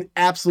is an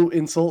absolute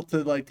insult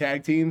to like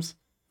tag teams.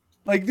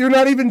 Like they're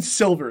not even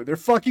silver; they're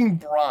fucking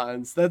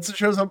bronze. That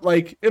shows up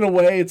like in a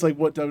way, it's like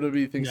what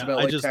WWE thinks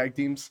about tag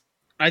teams.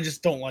 I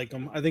just don't like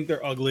them. I think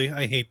they're ugly.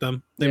 I hate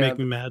them. They make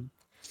me mad.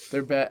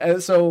 They're bad.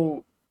 And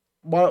so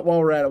while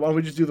we're at it, why don't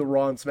we just do the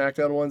Raw and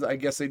SmackDown ones? I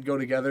guess they'd go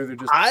together. They're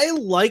just. I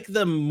like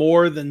them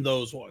more than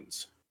those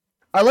ones.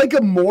 I like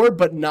them more,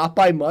 but not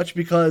by much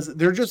because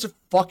they're just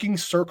fucking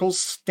circles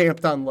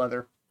stamped on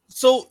leather.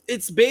 So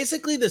it's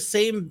basically the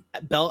same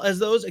belt as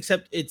those,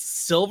 except it's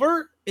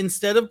silver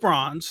instead of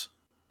bronze.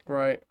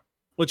 Right.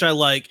 Which I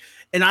like.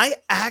 And I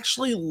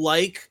actually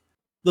like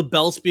the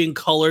belts being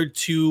colored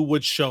to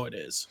which show it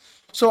is.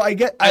 So I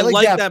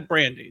like that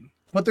branding.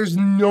 But there's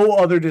no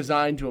other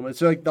design to them.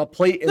 It's like the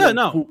plate and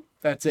poop.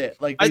 That's it.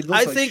 Like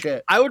I think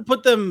shit. I would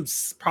put them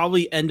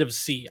probably end of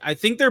C. I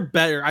think they're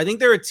better. I think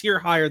they're a tier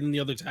higher than the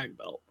other tag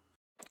belt.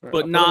 Right,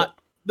 but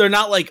they're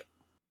not like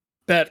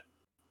better.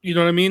 You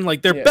know what I mean?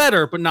 Like they're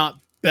better, but not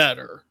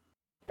better.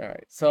 All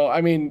right. So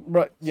I mean,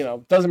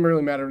 doesn't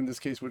really matter in this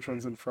case which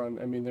one's in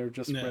front. I mean, they're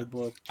just red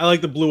blue. I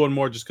like the blue one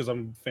more just because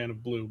I'm a fan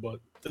of blue, but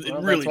it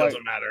really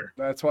doesn't matter.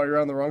 That's why you're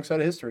on the wrong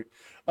side of history.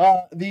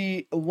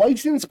 The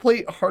license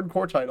plate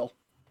hardcore title.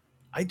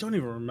 I don't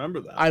even remember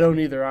that. I don't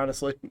either,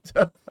 honestly.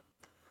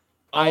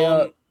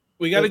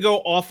 We got to go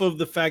off of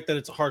the fact that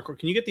it's a hardcore.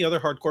 Can you get the other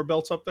hardcore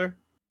belts up there?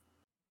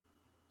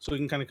 So we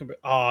can kind of compare.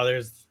 Oh,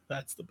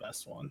 that's the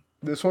best one.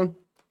 This one?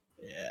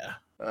 Yeah.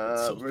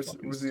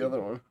 Where's the other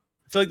one?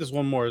 I feel like there's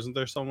one more, isn't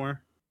there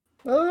somewhere?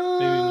 Maybe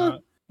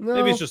not. No.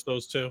 Maybe it's just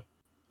those two.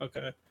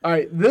 Okay. All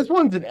right, this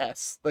one's an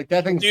S. Like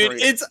that thing's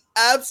great. It's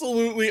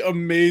absolutely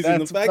amazing.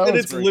 The fact that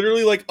it's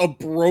literally like a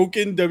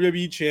broken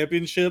WWE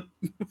championship.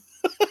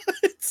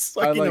 It's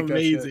fucking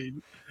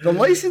amazing. The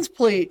license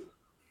plate,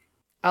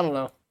 I don't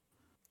know.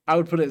 I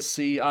would put it as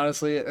C,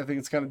 honestly. I think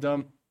it's kind of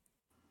dumb.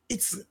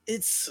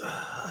 It's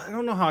I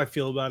don't know how I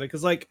feel about it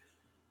because like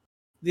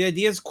the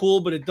idea is cool,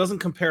 but it doesn't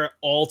compare at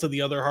all to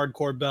the other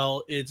hardcore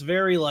belt. It's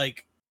very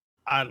like,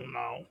 I don't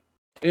know.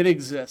 It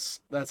exists.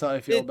 That's how I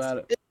feel about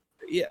it.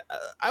 Yeah,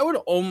 I would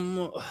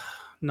no,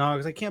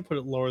 because I can't put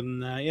it lower than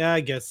that. Yeah,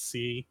 I guess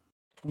C.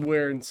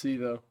 Where in C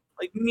though?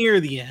 Like near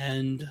the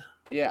end.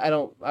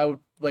 Yeah, I would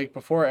like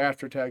before or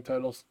after tag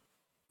titles.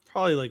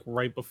 Probably like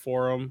right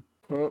before them.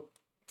 Oh,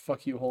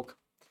 fuck you, Hulk.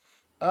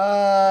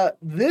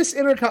 This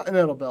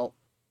Intercontinental belt,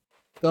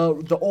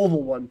 the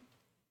oval one.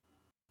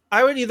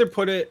 I would either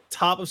put it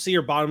top of C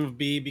or bottom of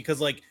B because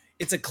like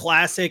it's a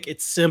classic,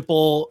 it's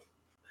simple,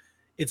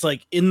 it's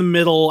like in the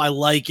middle. I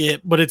like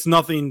it, but it's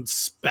nothing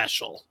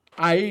special.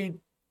 I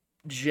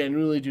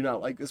genuinely do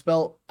not like this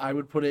belt. I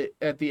would put it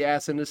at the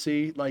ass end of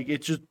C. Like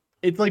it's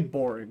like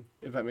boring,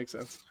 if that makes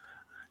sense.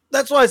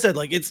 That's why I said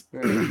like it's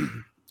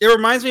it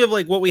reminds me of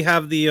like what we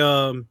have the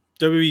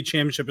WWE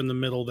Championship in the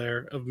middle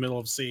there of middle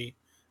of C.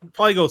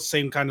 Probably go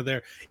same kind of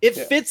there. It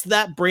fits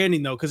that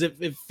branding though, because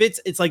it fits.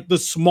 It's like the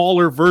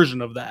smaller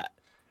version of that,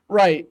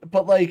 right?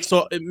 But like,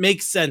 so it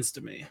makes sense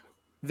to me.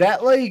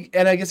 That like,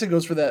 and I guess it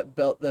goes for that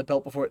belt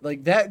before.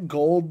 Like that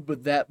gold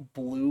with that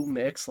blue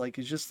mix, like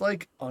is just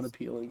like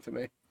unappealing to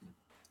me.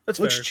 That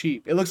looks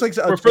cheap. It looks like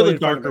a for the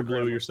darker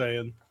blue. You're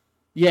saying?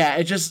 Yeah,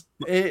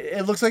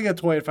 it looks like a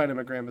toy I'd find at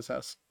my grandma's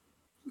house.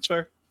 It's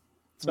fair.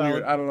 It's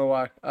weird. I don't know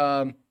why.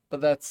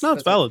 But that's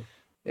it's valid.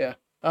 Yeah.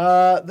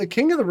 The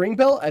King of the Ring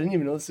belt. I didn't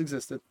even know this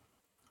existed.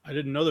 I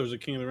didn't know there was a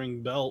King of the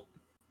Ring belt.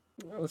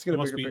 Let's get a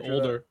bigger picture.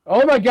 Older.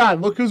 Oh my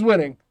God! Look who's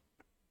winning.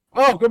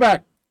 Oh, go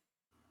back.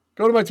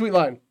 Go to my tweet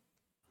line.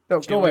 No,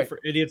 Can't go away. Wait for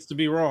idiots to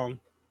be wrong.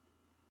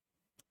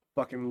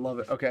 Fucking love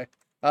it. Okay.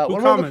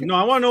 Who comment? No,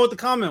 I want to know what the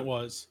comment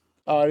was.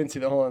 Oh, I didn't see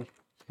that. Hold on.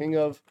 King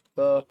of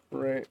the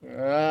Ring.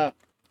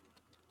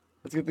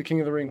 Let's get the King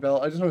of the Ring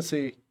belt. I just want to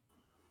see.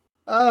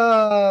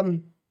 I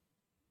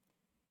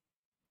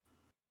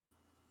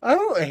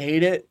don't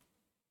hate it.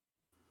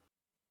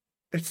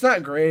 It's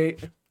not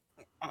great.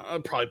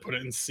 I'd probably put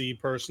it in C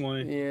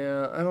personally.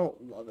 Yeah, I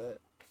don't love it.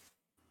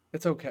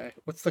 It's okay.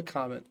 What's the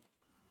comment?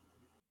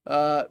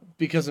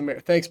 Because of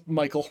Mary. Thanks,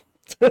 Michael.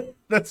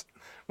 That's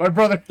my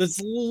brother.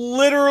 That's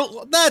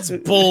literal. That's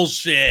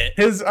bullshit.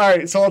 All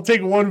right, so I'll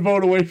take one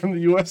vote away from the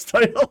U.S.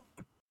 title.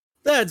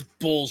 That's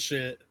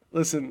bullshit.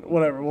 Listen,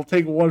 whatever. We'll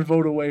take one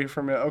vote away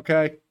from it,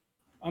 okay?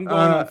 I'm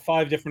going on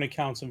 5 different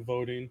accounts and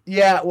voting.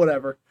 Yeah,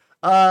 whatever.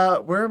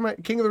 Where am I?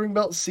 King of the Ring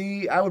belt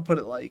C. I would put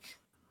it like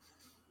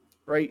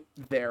right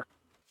there.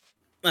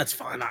 That's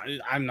fine.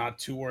 I'm not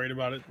too worried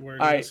about it. Where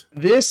it All right, is.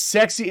 this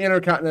sexy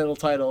Intercontinental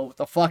title with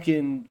the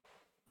fucking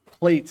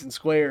plates and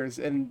squares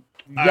and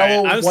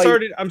yellow.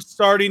 Right, I'm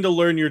starting to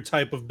learn your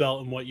type of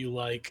belt and what you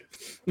like.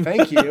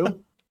 Thank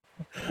you.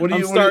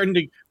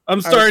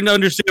 I'm starting to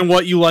understand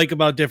what you like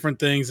about different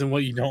things and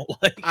what you don't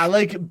like. I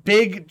like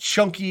big,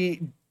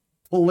 chunky,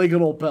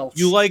 polygonal belts.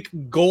 You like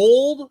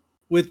gold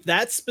with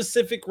that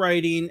specific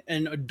writing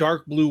and a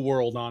dark blue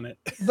world on it.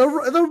 The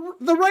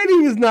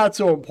writing is not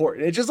so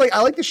important. It's just like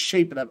I like the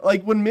shape of that.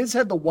 Like when Miz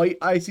had the white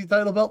IC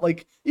title belt,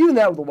 like even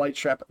that with the white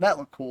strap, that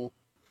looked cool.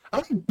 I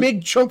like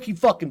big, chunky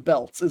fucking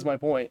belts. Is my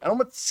point. I don't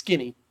want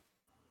skinny.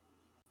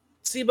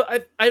 See,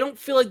 but I don't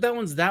feel like that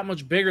one's that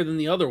much bigger than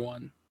the other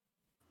one.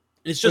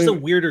 It's just a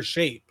weirder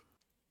shape.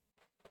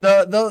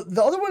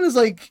 The other one is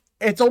like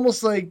it's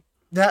almost like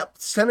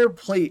that center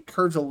plate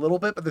curves a little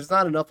bit, but there's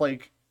not enough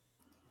like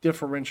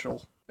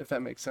differential, if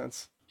that makes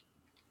sense.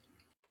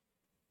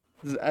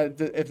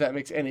 If that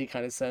makes any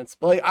kind of sense.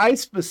 But like I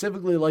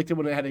specifically liked it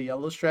when it had a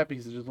yellow strap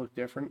because it just looked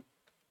different.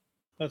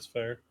 That's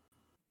fair.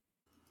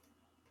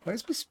 I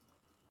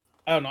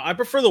don't know. I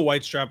prefer the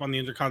white strap on the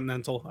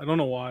Intercontinental. I don't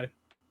know why.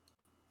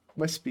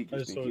 My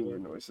speaker's making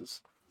weird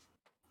noises.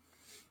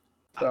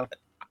 So.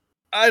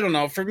 I don't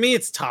know. For me,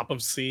 it's top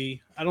of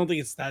C. I don't think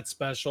it's that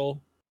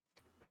special.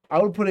 I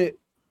would put it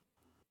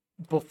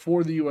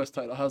before the U.S.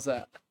 title. How's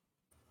that?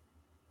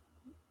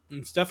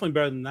 It's definitely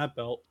better than that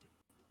belt.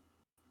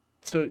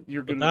 So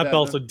you're good. That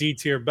belt's a D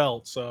tier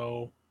belt.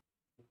 So.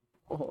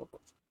 Oh.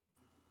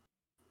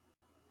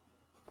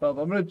 Well,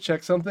 I'm gonna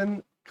check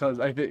something because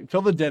I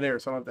fill the dead air,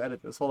 so I don't have to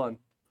edit this. Hold on.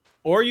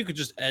 Or you could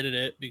just edit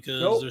it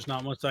because there's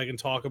not much I can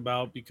talk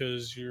about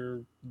because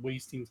you're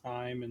wasting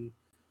time and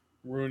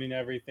ruining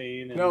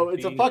everything. And no,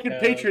 it's a fucking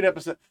Patreon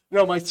episode.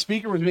 No, my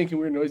speaker was making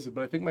weird noises,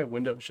 but I think my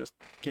window's just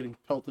getting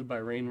pelted by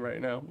rain right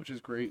now, which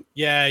is great.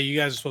 Yeah, you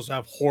guys are supposed to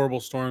have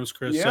horrible storms,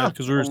 Chris said,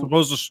 because we were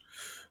supposed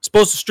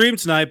to stream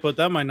tonight, but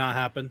that might not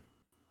happen.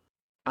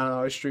 I don't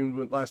know. I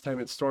streamed last time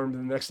it stormed,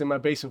 and the next day my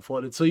basement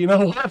flooded. So you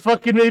know what?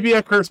 Fucking maybe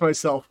I cursed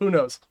myself. Who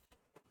knows?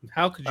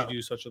 How could you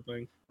do such a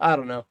thing? I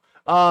don't know.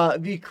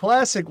 The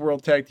classic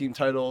World Tag Team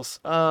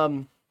titles.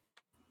 The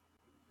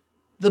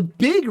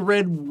big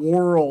red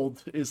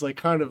world is like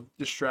kind of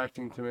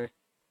distracting to me.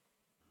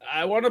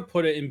 I want to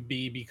put it in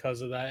B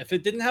because of that. If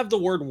it didn't have the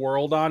word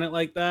world on it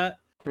like that,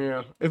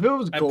 yeah. If it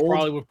was gold, I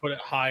probably would put it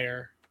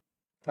higher.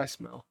 I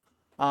smell.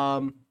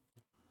 Oh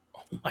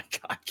my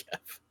God,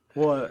 Kev.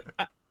 What?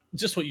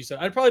 Just what you said.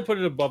 I'd probably put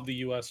it above the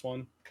US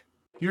one.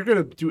 You're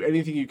gonna do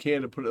anything you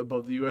can to put it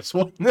above the US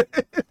one.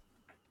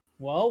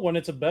 Well, when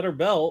it's a better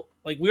belt,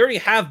 like we already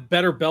have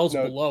better belts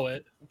below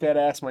it. Dead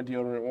ass, my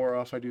deodorant wore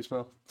off. I do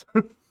smell.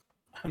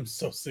 I'm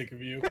so sick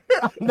of you.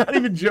 I'm not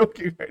even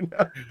joking right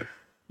now.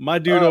 My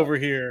dude over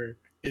here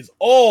is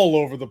all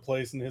over the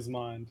place in his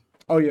mind.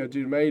 Oh yeah,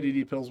 dude, my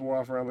ADD pills wore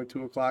off around like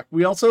 2 o'clock.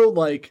 We also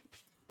like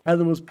had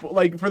the most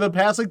like for the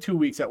past like 2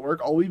 weeks at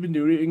work. All we've been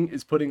doing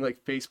is putting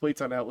like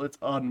faceplates on outlets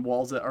on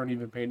walls that aren't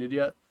even painted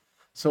yet.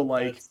 So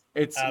like That's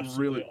it's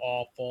absolutely really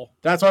awful.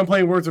 that's why I'm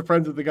playing Words with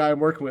Friends with the guy I'm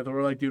working with. And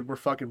we're like, dude, we're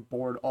fucking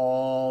bored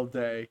all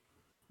day.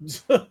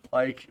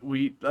 Like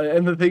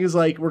and the thing is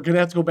like we're gonna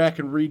have to go back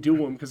and redo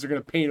them because they're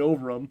gonna paint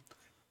over them.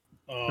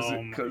 Oh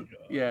my god.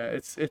 Yeah,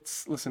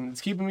 it's listen,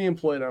 it's keeping me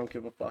employed. I don't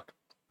give a fuck.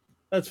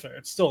 That's fair.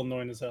 It's still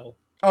annoying as hell.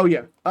 Oh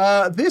yeah,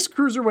 this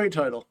cruiserweight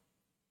title,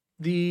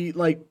 the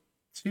like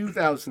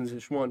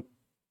 2000s-ish one.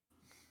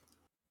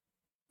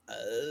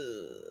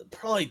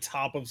 Probably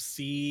top of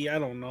C. I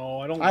don't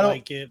know. I don't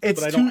like it,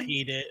 but I don't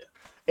hate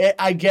it.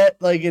 I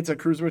get like it's a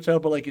cruiserweight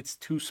title, but like it's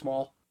too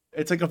small.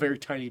 It's like a very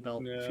tiny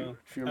belt. Yeah.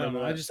 If you remember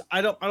that.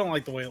 I don't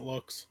like the way it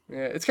looks.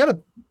 Yeah, it's kind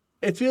of.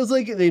 It feels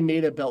like they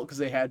made a belt because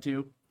they had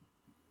to.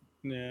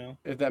 Yeah.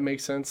 If that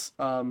makes sense.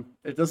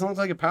 It doesn't look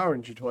like a Power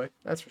Ranger toy.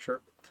 That's for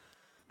sure.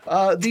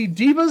 The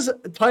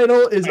Divas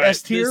title is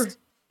S tier.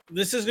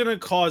 This is gonna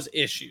cause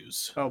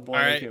issues. Oh boy,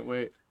 I can't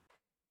wait.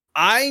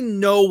 I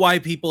know why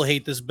people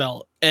hate this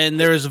belt, and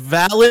there's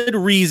valid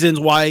reasons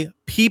why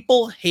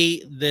people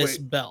hate this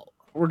belt.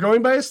 We're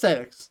going by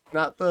aesthetics,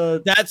 not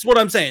the. That's what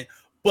I'm saying.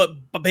 But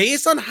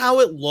based on how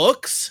it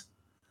looks,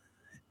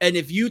 and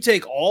if you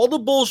take all the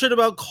bullshit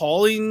about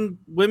calling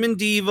women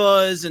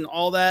divas and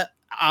all that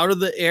out of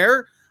the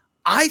air,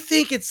 I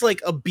think it's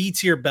like a B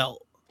tier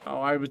belt. Oh,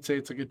 I would say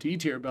it's like a D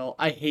tier belt.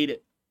 I hate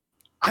it.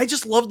 I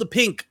just love the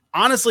pink.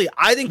 Honestly,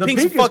 I think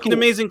pink's a fucking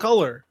amazing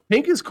color.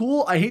 Pink is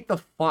cool. I hate the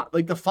font.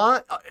 Like the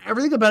font,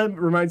 everything about it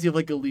reminds you of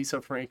like a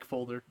Lisa Frank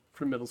folder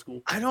from middle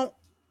school. I don't know.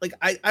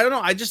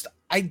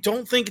 I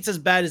don't think it's as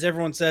bad as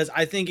everyone says.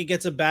 I think it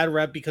gets a bad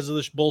rep because of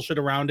this bullshit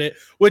around it,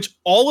 which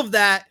all of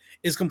that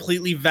is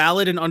completely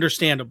valid and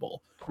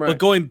understandable. Right. But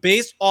going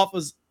based off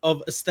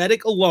of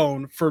aesthetic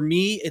alone, for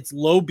me, it's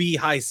low B,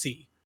 high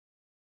C.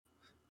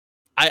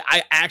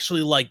 I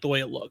actually like the way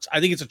it looks. I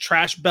think it's a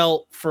trash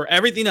belt for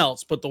everything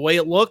else, but the way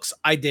it looks,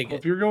 I dig it.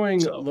 If you're going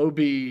low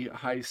B,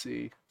 high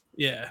C,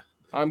 yeah,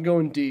 I'm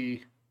going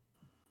D.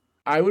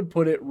 I would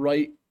put it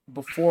right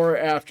before or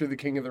after the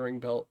King of the Ring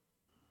belt.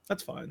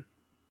 That's fine.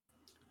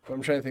 But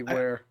I'm trying to think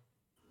where.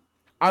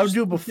 I would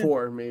do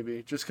before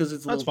maybe, just because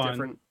it's a little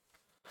different.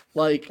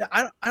 Like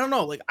I don't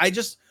know. Like I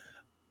just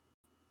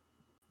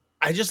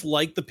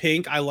like the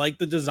pink. I like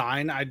the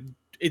design.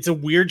 It's a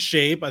weird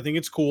shape. I think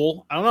it's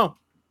cool. I don't know.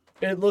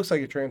 It looks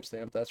like a tramp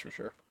stamp, that's for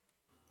sure.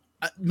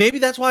 Maybe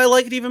that's why I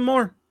like it even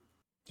more.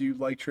 Do you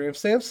like tramp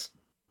stamps?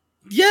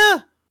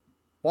 Yeah.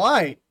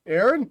 Why,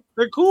 Aaron?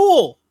 They're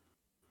cool.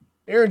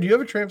 Aaron, do you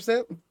have a tramp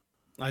stamp?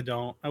 I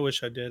don't. I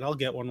wish I did. I'll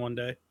get one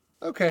day.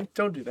 Okay,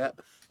 don't do that.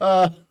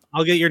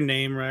 I'll get your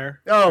name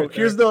rare. Oh, right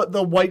here's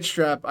the white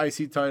strap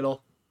IC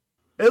title.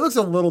 It looks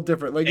a little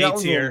different. Like that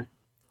tier.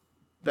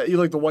 That you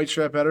like the white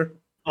strap better?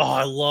 Oh,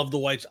 I love the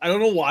white. I don't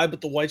know why, but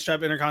the white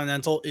strap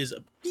Intercontinental is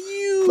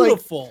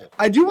beautiful. Like,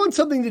 I do want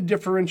something to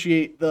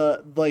differentiate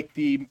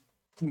the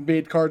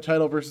mid card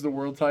title versus the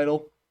world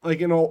title.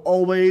 Like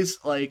always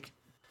like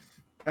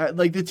the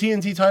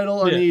TNT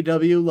title on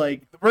AEW.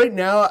 Like right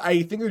now,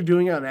 I think they're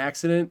doing it on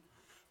accident,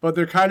 but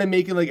they're kind of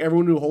making like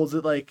everyone who holds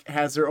it like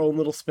has their own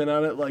little spin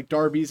on it. Like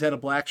Darby's had a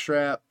black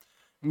strap,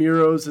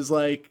 Miro's is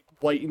like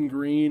white and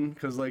green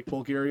because like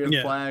Bulgarian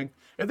flag.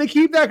 If they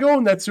keep that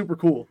going, that's super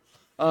cool.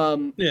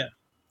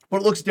 But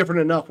it looks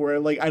different enough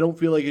where like I don't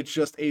feel like it's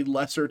just a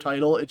lesser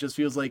title. It just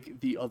feels like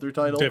the other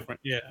title.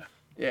 Different,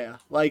 yeah.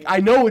 Like I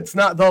know it's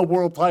not the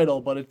world title,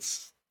 but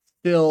it's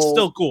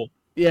still cool.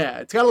 Yeah,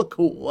 it's gotta look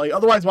cool. Like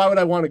otherwise, why would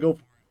I want to go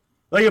for it?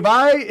 Like if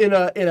I in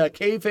a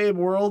kayfabe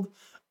world,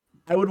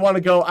 I would want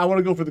to go. I want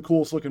to go for the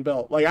coolest looking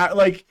belt.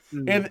 Like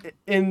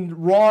in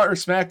Raw or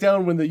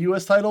SmackDown when the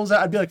US title's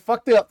out, I'd be like,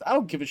 fuck that. I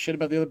don't give a shit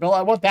about the other belt.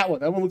 I want that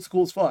one. That one looks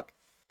cool as fuck.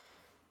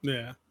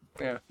 Yeah.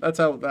 That's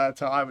how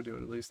I would do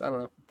it. At least I don't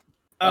know.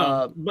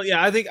 But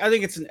yeah, I think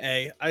it's an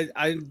A.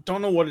 I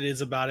don't know what it is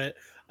about it.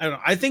 I don't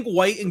know. I think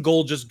white and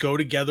gold just go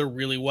together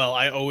really well.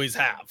 I always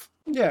have.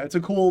 Yeah, it's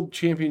a cool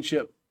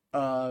championship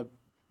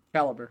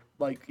caliber.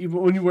 Like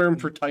even when you wear them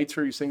for tights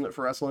for your singlet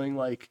for wrestling,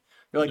 like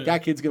you're like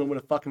that kid's gonna win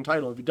a fucking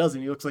title. If he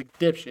doesn't, he looks like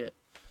dipshit.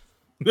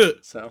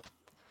 So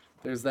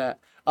there's that.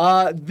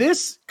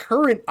 This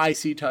current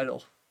IC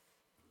title.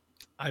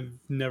 I've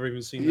never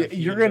even seen that.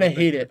 You're gonna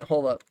hate it.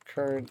 Hold up,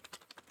 current.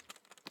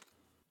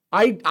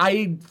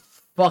 I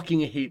fucking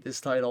hate this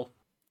title.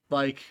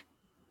 Like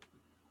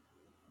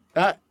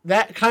that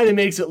kind of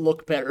makes it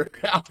look better.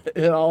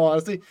 In all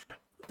honesty,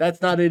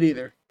 that's not it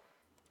either.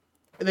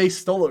 They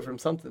stole it from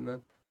something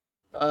then.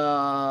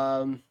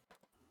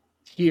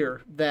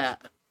 Here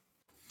that.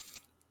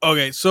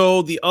 Okay,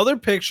 so the other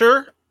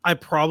picture I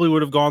probably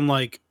would have gone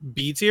like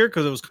B tier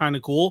because it was kind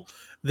of cool.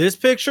 This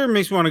picture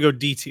makes me want to go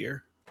D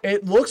tier.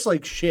 It looks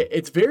like shit.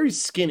 It's very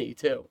skinny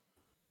too.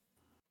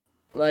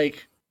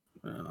 Like.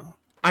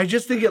 I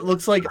just think it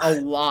looks like a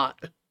lot.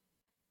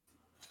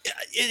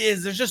 It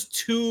is. There's just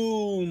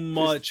too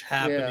much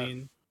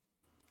happening.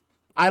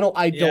 I don't.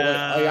 Like,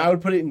 I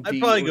would put it in D. I'd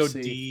probably go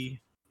C.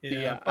 D.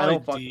 Yeah, I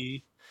don't fuck.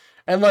 D.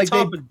 And like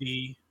Top of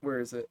D. where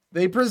is it?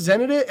 They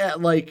presented it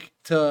at like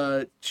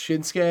to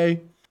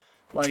Shinsuke,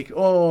 like,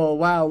 oh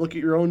wow, look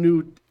at your own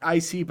new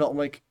IC belt. I'm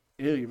like,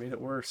 ew, you made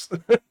it worse.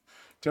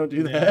 Don't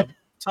do that.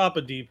 Top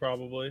of D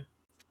probably.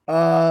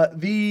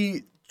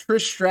 The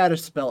Trish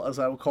Stratus belt, as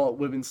I would call it,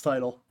 women's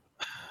title.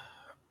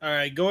 All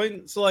right,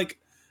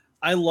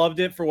 I loved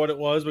it for what it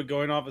was, but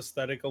going off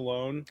aesthetic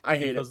alone, I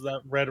hate because of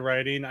that red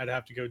writing, I'd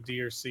have to go D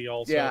or C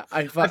also. Yeah,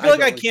 I feel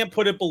like I can't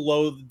put it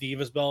below the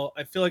Divas belt.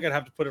 I feel like I'd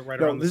have to put it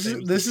right around the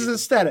same. This is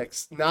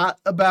aesthetics, not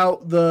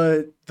about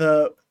the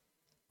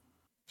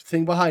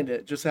thing behind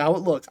it, just how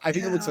it looks. I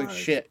think it looks like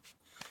shit.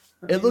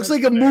 It looks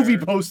like a movie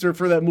poster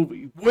for that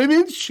movie.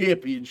 Women's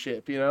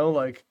Championship, you know,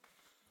 like.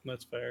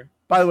 That's fair.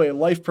 By the way,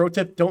 life pro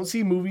tip: don't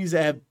see movies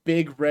that have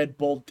big red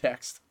bold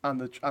text on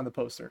the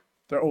poster.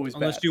 They're always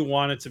unless bad. you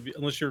want it to be,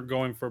 unless you're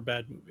going for a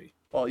bad movie.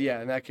 Well,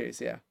 yeah, in that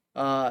case, yeah.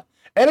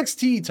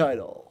 NXT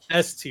title.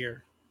 S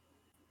tier.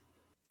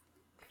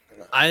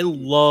 I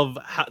love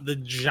the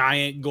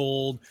giant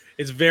gold.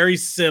 It's very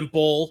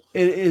simple.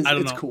 It is.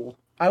 It's cool.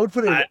 I would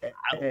put it in A.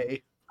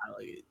 I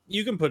like it.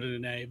 You can put it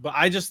in A, but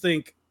I just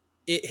think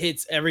it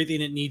hits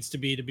everything it needs to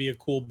be a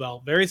cool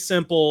belt. Very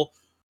simple,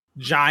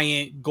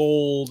 giant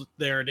gold.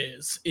 There it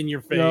is in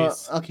your face. No,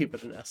 I'll keep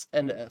it an S.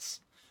 And S.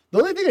 The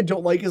only thing I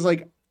don't like is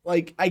like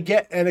I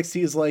get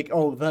NXT is like,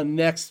 oh, the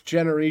next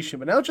generation,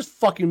 but now it just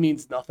fucking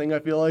means nothing. I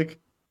feel like.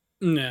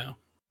 No.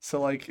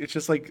 So like it's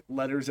just like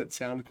letters that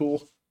sound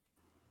cool.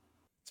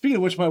 Speaking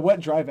of which, my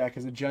wet dry vac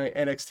has a giant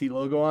NXT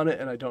logo on it,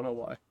 and I don't know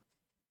why.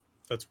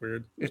 That's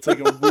weird. It's like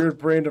a weird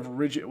brand of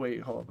rigid.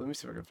 Wait, hold on. Let me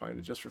see if I can find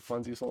it just for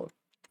funsies. Hold on.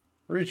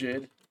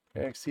 Rigid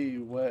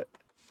NXT wet.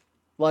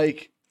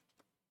 Like,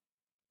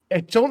 I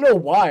don't know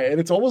why, and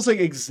it's almost like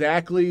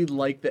exactly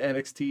like the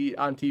NXT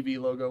on TV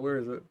logo. Where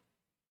is it?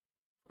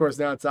 Of course,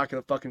 now it's not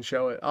gonna fucking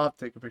show it. I'll have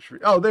to take a picture.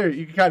 Oh, there,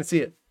 you can kind of see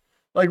it.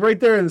 Like right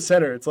there in the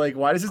center. It's like,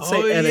 why does it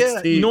say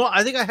NXT? You know what?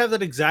 I think I have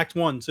that exact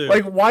one too.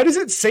 Like, why does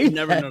it say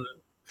never that? Known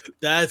it.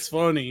 That's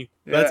funny.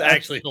 That's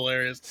actually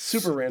hilarious.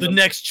 Super random. The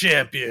next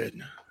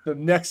champion. The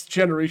next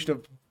generation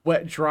of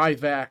wet dry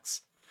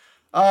vacs.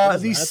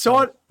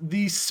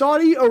 The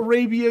Saudi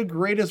Arabia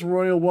Greatest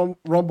Royal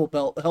Rumble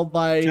belt held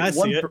by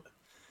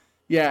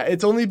yeah,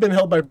 it's only been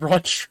held by Braun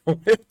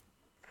Strowman.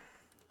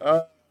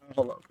 Hold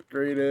on,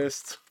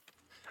 greatest.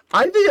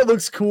 I think it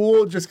looks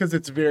cool just because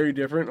it's very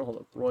different. Hold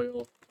on,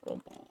 Royal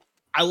Rumble.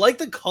 I like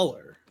the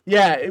color.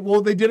 Yeah,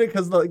 well, they did it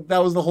because like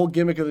that was the whole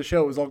gimmick of the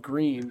show. It was all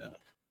green. Yeah.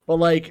 But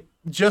like,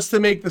 just to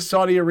make the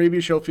Saudi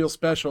Arabia show feel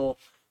special,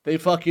 they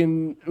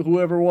fucking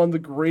whoever won the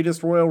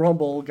Greatest Royal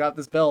Rumble got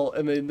this belt,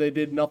 and then they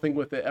did nothing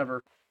with it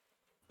ever.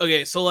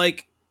 Okay, so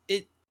like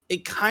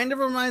it kind of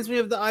reminds me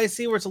of the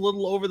IC where it's a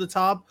little over the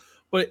top,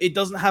 but it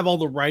doesn't have all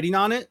the writing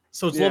on it,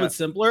 so it's a little bit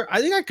simpler. I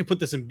think I could put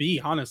this in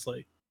B,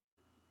 honestly.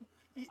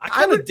 I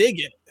kind of dig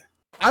it.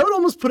 I would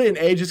almost put it in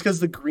A just because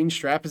the green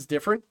strap is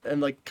different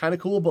and like kind of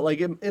cool, but like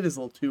it is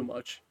a little too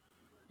much.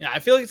 Yeah, I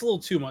feel like it's a little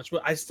too much,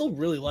 but I still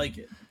really like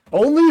it.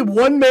 Only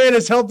one man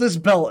has held this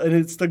belt, and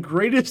it's the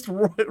greatest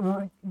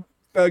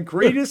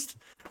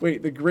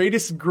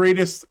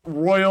greatest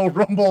Royal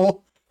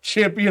Rumble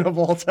champion of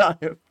all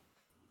time.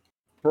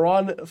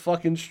 Braun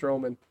fucking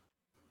Strowman.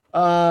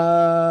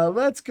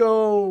 Let's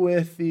go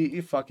with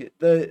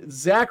the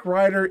Zack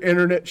Ryder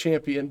Internet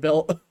Champion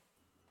belt.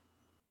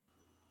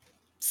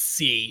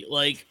 C,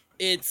 like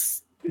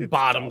it's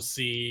bottom dumb.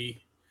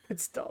 C.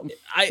 It's dumb.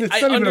 I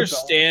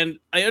understand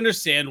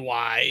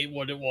why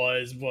what it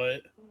was,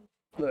 but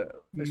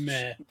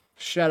meh.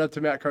 Shout out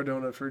to Matt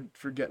Cardona for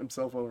getting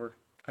himself over,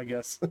 I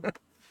guess.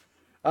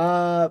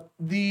 The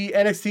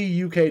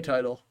NXT UK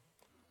title.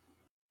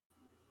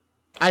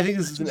 I think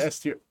this is an S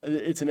tier.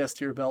 It's an S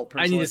tier belt.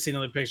 Personally. I need to see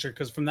another picture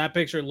because from that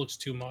picture it looks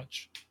too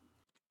much.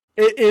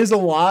 It is a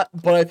lot,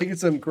 but I think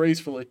it's done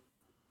gracefully.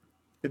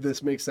 If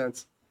this makes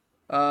sense.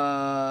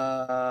 I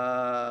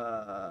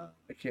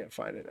can't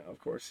find it now, of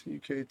course.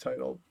 UK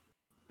title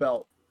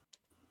belt.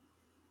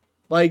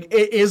 Like,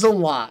 it is a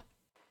lot.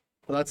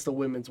 Well, that's the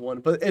women's one.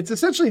 But it's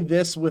essentially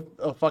this with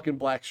a fucking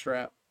black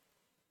strap.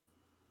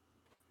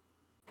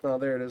 Oh,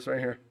 there it is right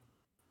here.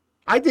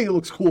 I think it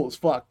looks cool as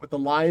fuck with the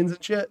lions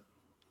and shit.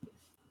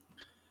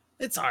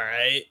 It's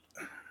alright.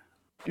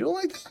 You don't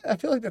like that? I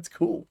feel like that's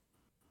cool.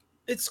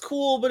 It's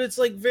cool, but it's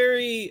like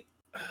very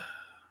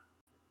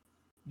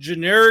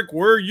generic.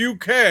 We're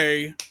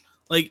UK.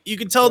 Like, you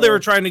can tell they were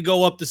trying to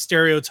go up the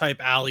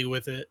stereotype alley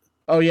with it.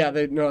 Oh, yeah,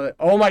 they know that.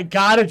 Oh, my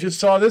God, I just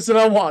saw this and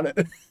I want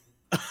it.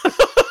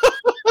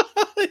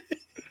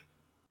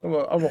 I'm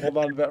gonna hold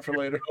on to that for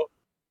later.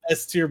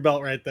 S tier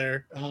belt right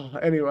there.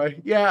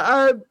 Anyway,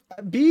 yeah,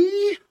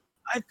 B.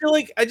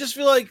 I just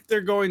feel like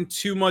they're going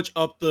too much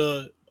up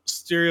the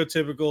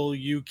stereotypical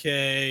UK.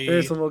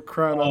 There's a little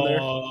crown on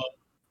there.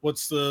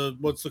 What's the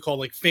called,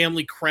 like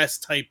family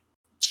crest type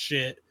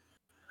shit.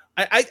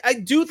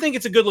 I do think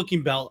it's a good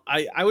looking belt.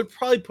 I would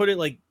probably put it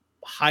like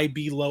high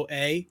B, low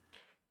A,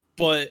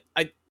 but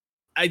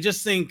I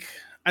just think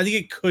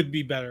it could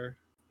be better.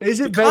 Is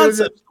it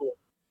better?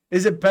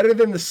 Is it better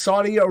than the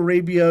Saudi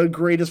Arabia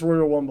Greatest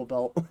Royal Rumble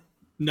belt?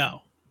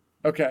 No.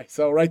 Okay,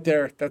 so right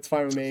there, that's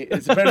fine with me.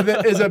 Is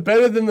it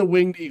better than the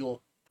winged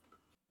eagle?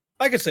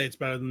 I could say it's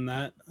better than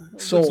that.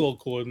 It's a Sold. little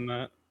cooler than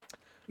that.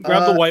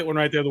 Grab the white one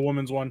right there, the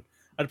woman's one.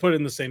 I'd put it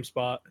in the same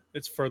spot.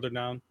 It's further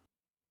down.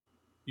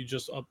 You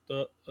just up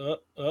to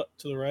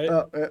the right.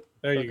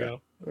 There you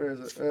go. Where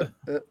is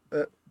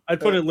it? I'd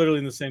put it literally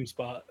in the same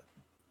spot.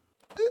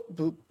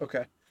 Boop.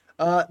 Okay.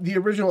 The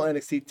original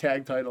NXT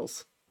tag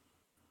titles.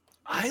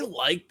 I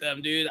like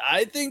them, dude.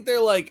 I think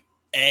they're like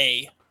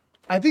A.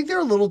 I think they're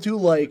a little too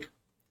like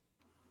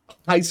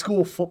high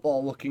school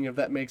football looking, if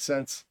that makes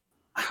sense.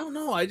 I don't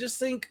know. I just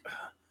think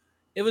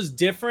it was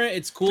different.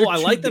 It's cool. I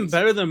like them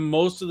better than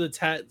most of the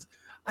tags.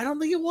 I don't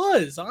think it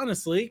was,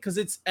 honestly, because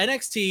it's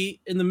NXT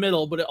in the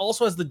middle, but it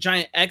also has the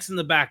giant X in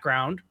the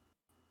background.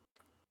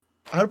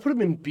 I would put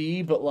them in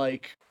B, but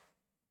like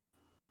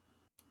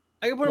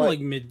I could put them like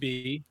mid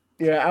B.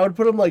 Yeah, I would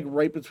put them like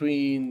right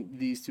between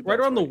these two. Right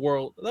around the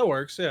world. That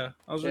works. Yeah,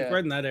 I was right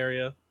in that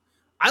area.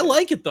 I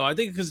like it though. I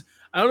think because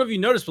I don't know if you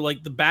noticed, but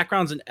like the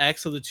background's an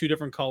X of the two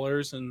different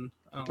colors, and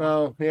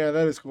oh yeah,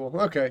 that is cool.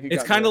 Okay,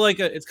 it's kind of like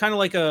a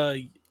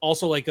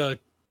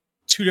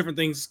two different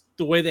things.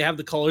 The way they have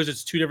the colors,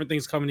 it's two different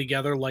things coming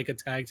together like a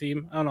tag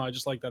team. I don't know. I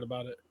just like that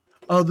about it.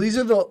 Oh, these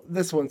are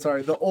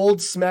the old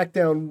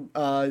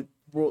SmackDown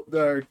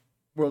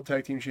World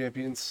Tag Team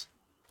Champions.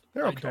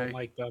 They're okay. I don't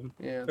like them.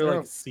 Yeah, they're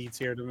like C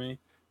tier to me.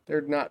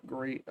 They're not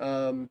great.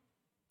 And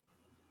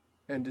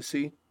to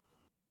see,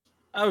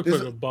 I would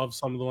put it above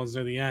some of the ones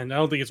near the end. I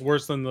don't think it's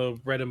worse than the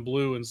red and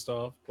blue and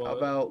stuff. But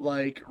about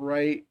like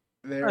right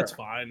there. That's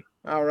fine.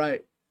 All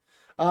right.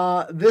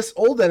 This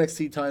old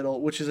NXT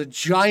title, which is a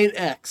giant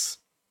X.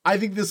 I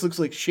think this looks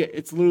like shit.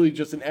 It's literally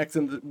just an X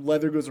and the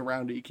leather goes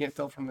around it. You can't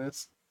tell from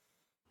this.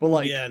 But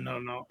like, yeah,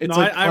 no. It's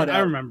I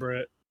remember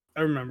it.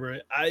 I remember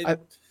it.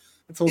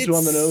 It's a little too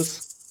on the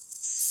nose.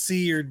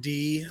 C or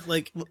D,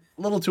 like a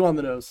little too on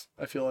the nose.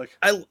 I feel like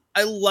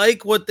I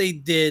like what they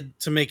did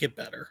to make it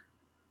better.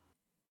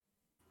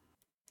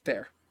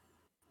 There,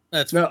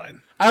 that's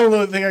fine. I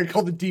don't think I could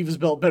call the Divas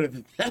belt better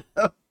than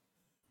that.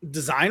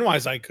 Design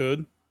wise, I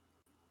could.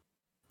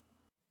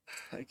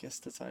 I guess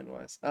design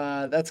wise,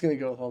 that's gonna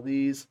go with all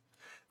these.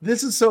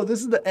 This is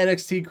the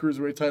NXT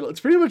Cruiserweight title. It's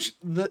pretty much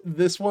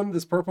this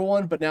purple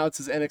one, but now it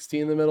says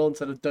NXT in the middle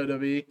instead of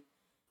WWE.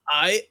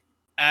 I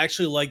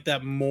actually like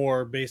that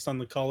more based on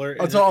the color.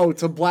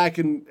 It's a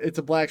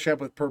black strap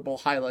with purple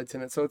highlights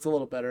in it, so it's a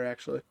little better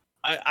actually.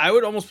 I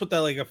would almost put that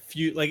like a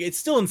few, like it's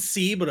still in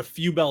C, but a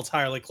few belts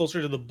higher, like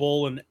closer to the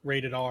Bull and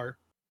Rated R.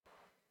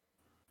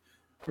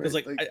 Because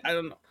like I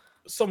don't know,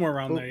 somewhere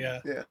around there,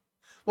 yeah. Yeah.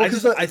 Well,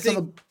 I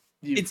think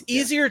it's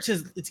easier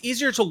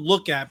to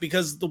look at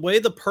because the way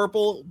the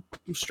purple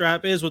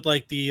strap is with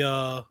like the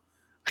I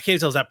can't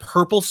tell, is that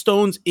purple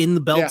stones in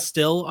the belt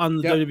still on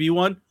the WWE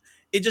one?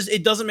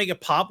 It doesn't make it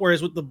pop,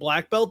 whereas with the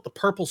black belt, the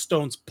purple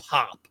stones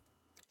pop.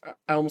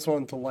 I almost want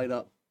them to light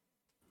up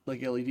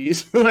like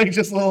LEDs, like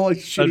just little like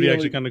shitty. That'd be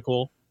actually kind of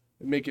cool.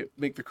 Make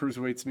the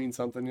cruiserweights mean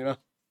something, you know.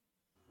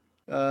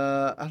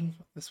 I don't know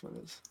what this one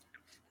is.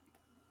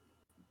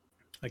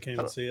 I can't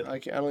even see it. I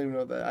don't even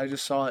know that. I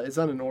just saw it. It's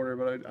not in order,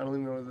 but I don't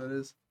even know what that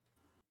is.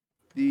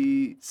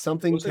 The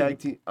something tag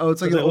team. Oh,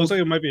 it's like it looks like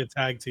it might be a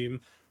tag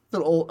team. It's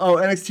an old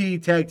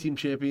NXT tag team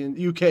champion,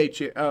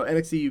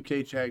 NXT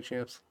UK tag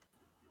champs.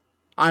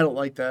 I don't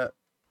like that.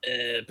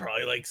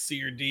 Probably like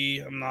C or D.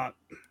 I'm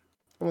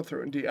gonna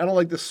throw it in D. I don't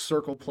like this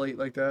circle plate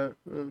like that.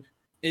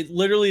 It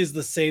literally is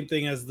the same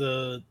thing as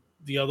the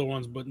other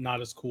ones, but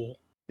not as cool.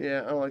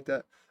 Yeah, I don't like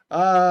that.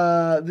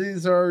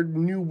 These are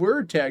new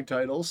word tag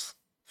titles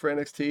for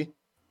NXT.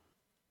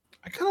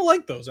 I kind of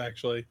like those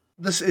actually.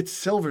 It's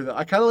silver though.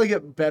 I kind of like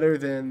it better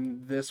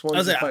than this one.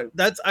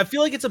 I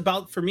feel like it's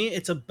about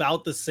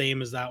the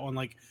same as that one.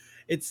 Like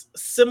it's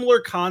similar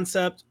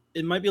concept.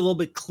 It might be a little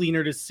bit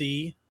cleaner to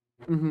see.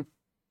 Mm-hmm.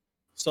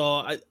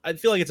 So I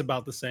feel like it's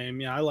about the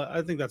same. Yeah,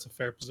 I think that's a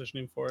fair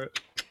positioning for it.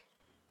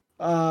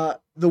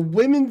 The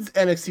women's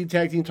NXT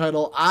tag team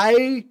title,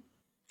 I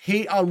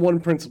hate on one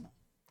principle.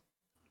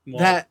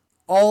 That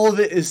all of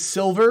it is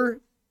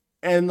silver,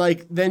 and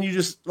like then you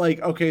just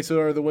like, okay, so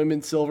are the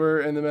women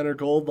silver and the men are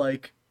gold?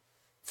 Like,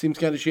 seems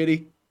kind of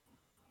shitty.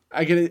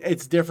 I get it,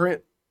 it's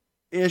different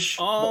ish,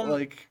 but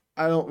like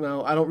I don't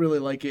know. I don't really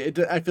like it.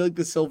 I feel like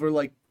the silver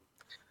like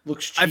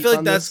looks cheap. I feel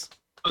like that's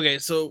okay.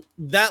 So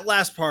that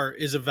last part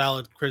is a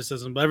valid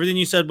criticism, but everything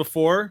you said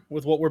before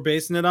with what we're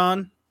basing it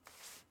on,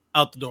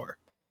 out the door.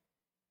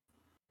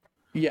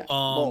 Yeah.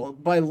 Well,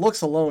 by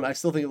looks alone, I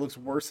still think it looks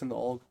worse than the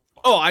all.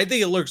 Oh, I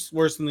think it looks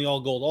worse than the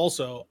all gold.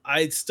 Also,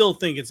 I still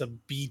think it's a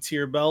B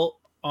tier belt.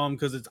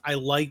 Because I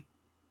like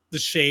the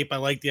shape, I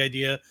like the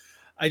idea.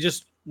 I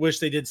just wish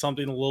they did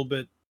something a little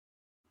bit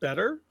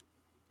better.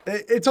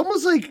 It's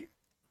almost like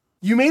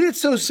you made it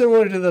so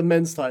similar to the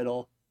men's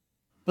title,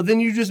 but then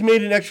you just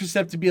made an extra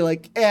step to be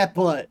like,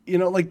 but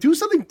like do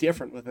something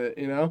different with it,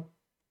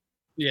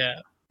 Yeah.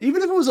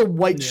 Even if it was a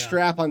white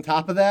strap on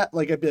top of that,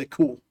 like I'd be like,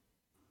 cool.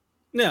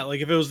 Yeah,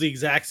 like if it was the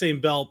exact same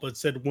belt but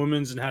said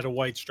women's and had a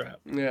white strap.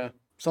 Yeah,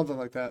 something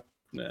like that.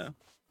 Yeah.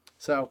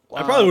 So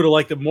I probably would have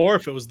liked it more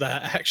if it was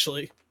that,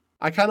 actually.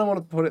 I kind of want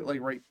to put it like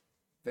right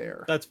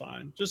there. That's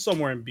fine. Just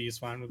somewhere in B is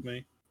fine with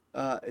me.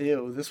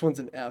 Ew, this one's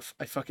an F.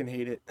 I fucking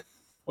hate it.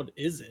 What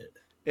is it?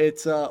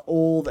 It's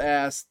old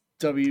ass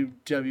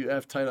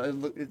WWF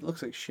title. It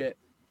looks like shit.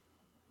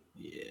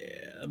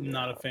 Yeah, I'm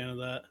not a fan of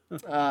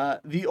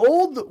that. The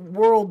old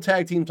world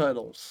tag team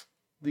titles.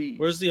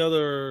 Where's the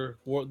other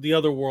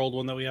world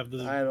one that we have?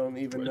 I don't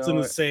even know. It's in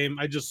the same.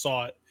 I just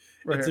saw it.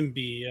 Right it's here. in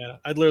B. Yeah,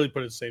 I'd literally put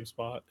it in the same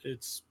spot.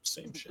 It's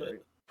same shit. Right.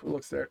 It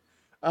looks there.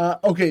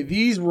 Okay,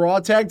 these Raw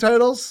tag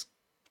titles.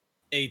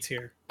 A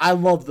tier. I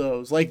love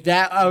those. Like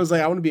that. I was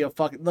like, I want to be a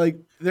fucking like.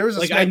 There was a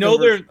like I know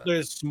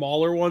there's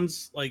smaller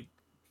ones like.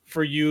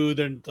 For you,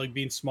 then like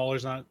being smaller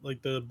is not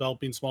like the belt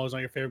being smaller is not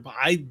your favorite, but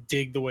I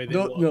dig the way they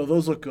look. No,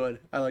 those look good.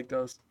 I like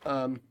those.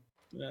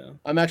 Yeah,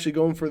 I'm actually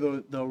going for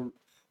the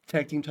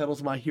tag team titles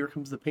of my Here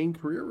Comes the Pain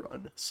career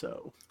run.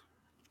 So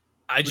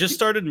I just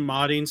started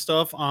modding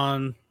stuff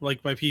on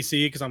like my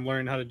PC because I'm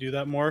learning how to do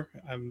that more.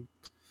 And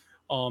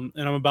I'm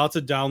about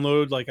to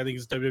download like I think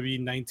it's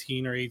WWE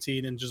 19 or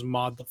 18 and just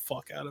mod the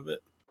fuck out of it.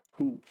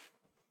 Ooh,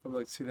 I'd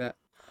like to see that.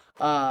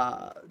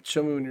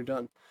 Show me when you're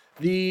done.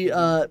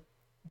 The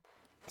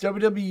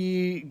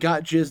WWE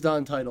got jizzed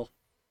on title.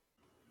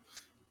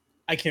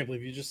 I can't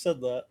believe you just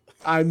said that.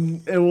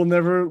 It will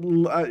never.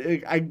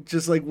 I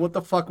just like, what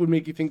the fuck would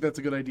make you think that's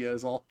a good idea?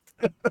 Is all.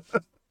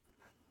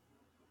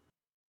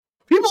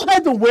 People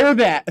had to wear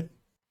that.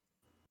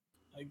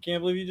 I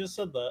can't believe you just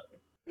said that.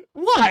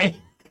 Why?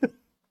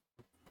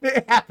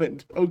 It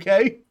happened.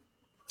 Okay.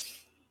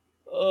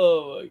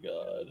 Oh my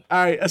god.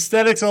 All right,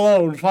 aesthetics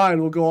alone, fine,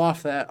 we'll go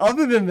off that.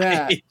 Other than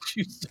that, I hate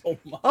you so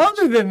much.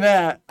 Other than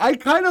that, I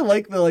kind of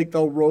like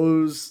the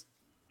rose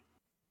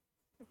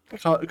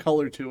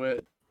color to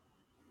it.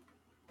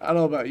 I don't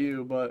know about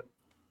you, but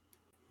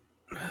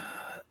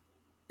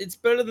it's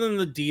better than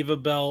the Diva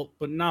belt,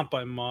 but not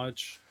by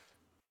much.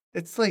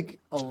 It's like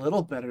a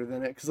little better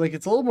than it because like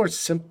it's a little more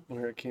simple.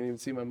 I can't even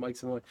see my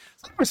mic's in the way.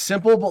 It's a little more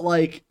simple, but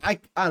like I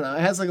don't know,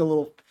 it has like a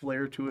little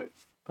flair to it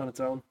on its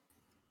own.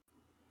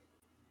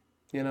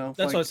 You know,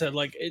 that's like, what I said.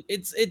 Like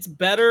it's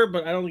better,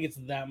 but I don't think it's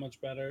that much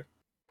better.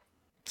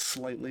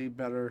 Slightly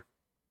better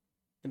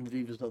in the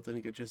Divas belt than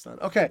he could just done.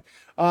 Okay,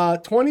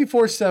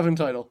 24/7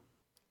 title.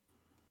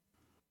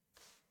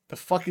 The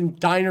fucking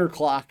diner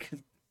clock.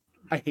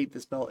 I hate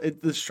this belt.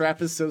 The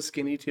strap is so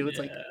skinny too. It's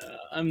like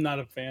I'm not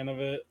a fan of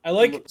it. I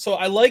like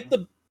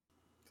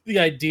the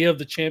idea of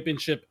the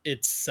championship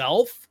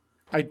itself.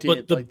 I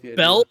did, but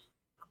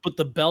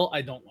the belt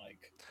I don't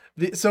like.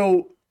 This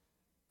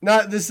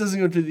doesn't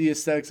go to the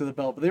aesthetics of the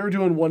belt, but they were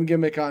doing one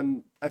gimmick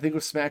on, I think it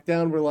was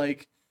SmackDown, where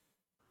like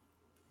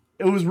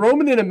it was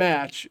Roman in a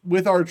match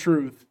with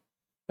R-Truth,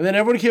 and then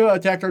everyone came out and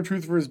attacked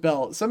R-Truth for his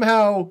belt.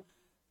 Somehow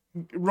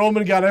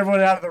Roman got everyone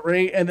out of the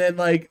ring, and then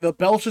like the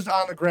belt's just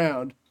on the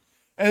ground,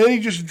 and then he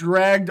just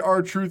dragged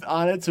R-Truth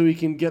on it so he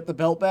can get the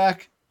belt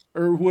back,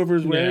 or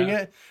whoever's wearing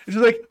it. It's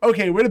just like,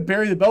 okay, way to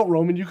bury the belt,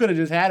 Roman. You could have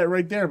just had it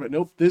right there, but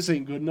nope, this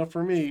ain't good enough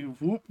for me.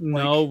 Whoop,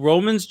 no,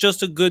 Roman's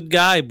just a good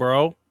guy,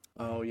 bro.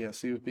 Oh,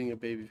 yes, he was being a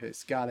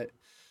babyface. Got it.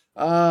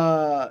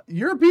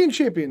 European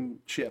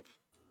Championship.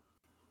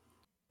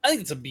 I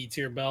think it's a B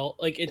tier belt.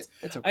 Like it's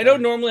okay. I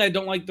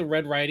don't like the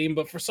red writing,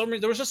 but for some reason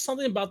there was just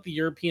something about the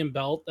European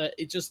belt that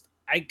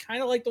I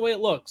kind of like the way it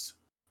looks.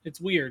 It's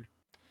weird.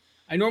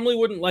 I normally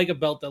wouldn't like a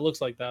belt that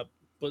looks like that,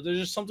 but there's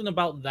just something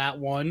about that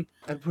one.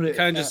 I put it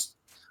kind of just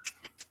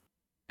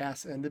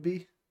ass end to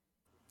B.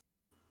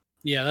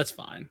 Yeah, that's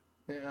fine.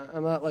 Yeah,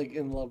 I'm not like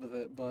in love with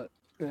it, but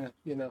yeah,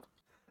 you know.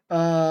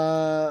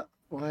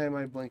 Why am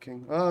I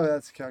blinking? Oh,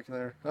 that's a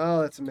calculator.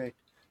 Oh, that's a me.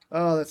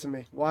 Oh, that's a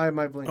me. Why am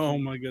I blinking? Oh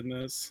my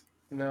goodness.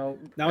 No.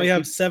 Now we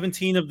have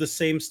 17 of the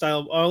same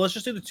style. Oh, let's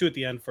just do the 2 at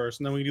the end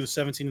first, and then we can do the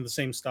 17 of the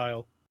same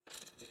style.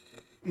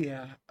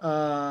 Yeah.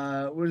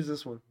 What is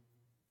this one?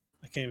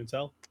 I can't even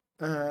tell.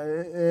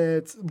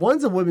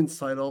 One's a women's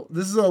title.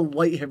 This is a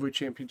light heavyweight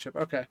championship.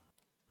 Okay.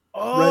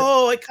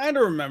 Oh, I kind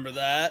of remember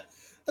that.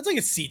 That's like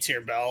a C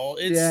tier belt.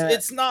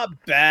 It's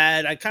not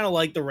bad. I kind of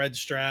like the red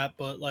strap,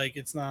 but like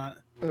it's not.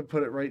 I'm gonna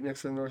put it right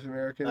next to the North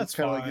American. That's it's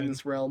kind of like in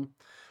this realm.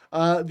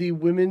 The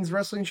women's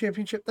wrestling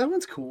championship. That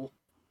one's cool.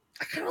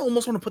 I kind of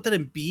almost want to put that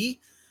in B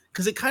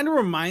because it kind of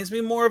reminds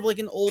me more of like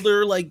an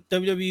older like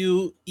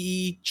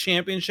WWE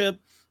championship,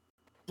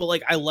 but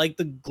like I like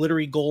the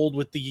glittery gold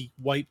with the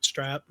white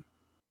strap.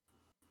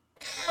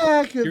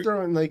 I could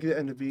throw in like the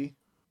end of B.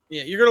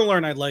 Yeah, you're gonna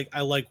learn. I like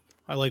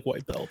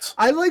white belts.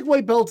 I like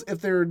white belts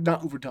if they're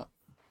not overdone.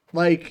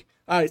 Like,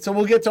 all right, so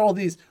we'll get to all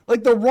these.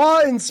 Like the Raw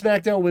and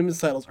SmackDown women's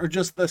titles are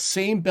just the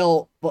same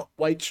belt but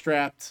white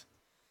strapped.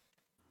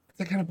 Is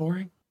that kind of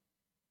boring?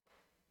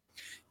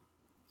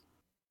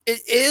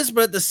 It is,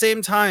 but at the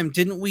same time,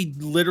 didn't we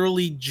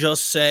literally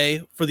just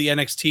say for the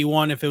NXT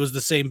one if it was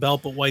the same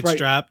belt but white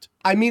strapped?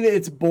 I mean,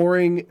 it's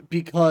boring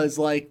because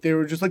like they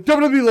were just like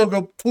WWE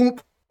logo,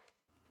 poop.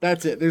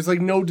 That's it. There's like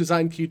no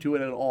design key to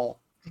it at all.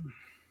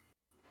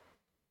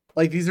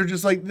 Like these are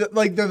just like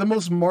they're the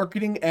most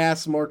marketing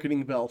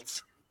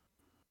belts.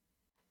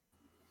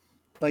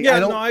 Like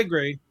yeah, I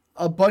agree.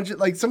 a bunch of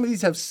like some of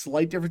these have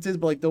slight differences,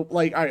 but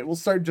like all right, we'll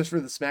start just for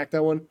the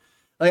SmackDown one.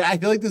 Like I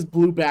feel like this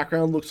blue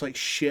background looks like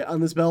shit on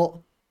this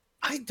belt.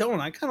 I don't.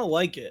 I kind of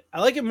like it.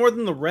 I like it more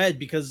than the red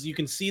because you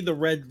can see the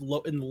red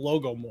in the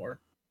logo more.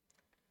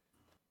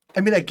 I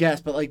mean, I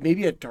guess, but like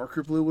maybe a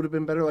darker blue would have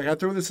been better. Like I'd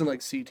throw this in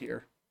like C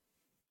tier.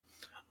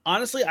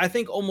 Honestly, I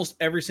think almost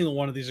every single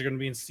one of these are going to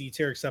be in C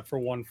tier except for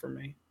one for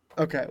me.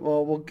 Okay,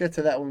 well we'll get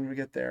to that when we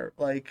get there.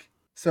 Like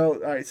so,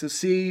 all right, so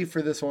C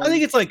for this one. I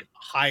think it's like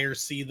higher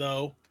C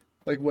though.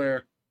 Like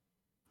where?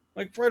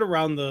 Like right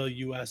around the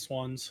US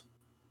ones.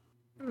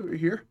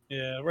 Here?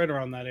 Yeah, right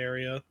around that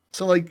area.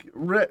 So like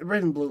red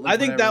and blue. Like I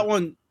think that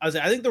one. I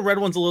think the red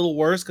one's a little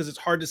worse because it's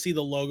hard to see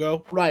the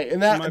logo. Right,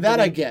 and that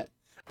I get.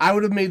 I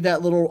would have made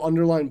that little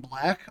underline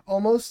black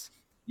almost.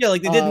 Yeah,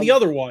 like they did in the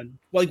other one.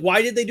 Like,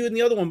 why did they do it in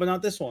the other one but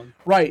not this one?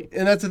 Right,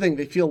 and that's the thing.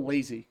 They feel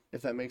lazy,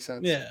 if that makes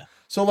sense. Yeah.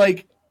 So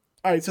like,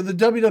 all right. So the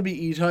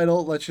WWE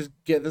title. Let's just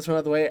get this one out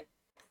of the way.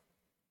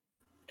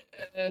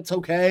 It's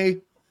okay.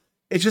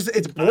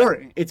 It's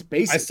boring. It's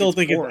basic. I still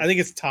think I think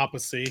it's top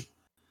of C.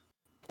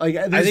 Like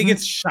I think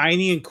it's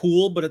shiny and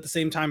cool, but at the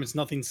same time, it's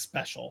nothing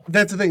special.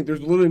 That's the thing.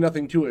 There's literally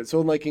nothing to it.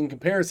 So like in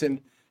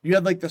comparison, you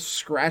had like the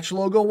Scratch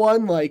logo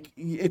one. Like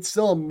it's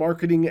still a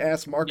marketing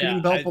belt,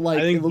 but like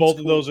I think both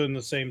of those are in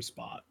the same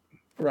spot.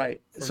 Right.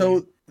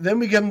 So then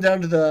we come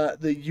down to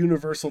the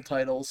Universal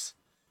titles.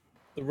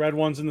 The red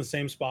one's in the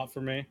same spot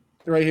for me.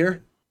 Right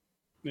here.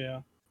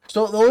 Yeah.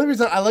 So the only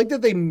reason I like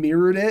that they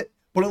mirrored it,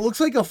 but it looks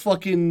like a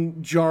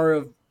fucking jar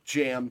of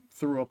jam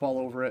threw up all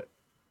over it.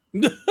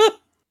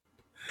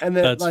 And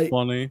then that's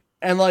funny.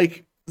 And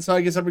like, so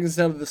I guess that brings us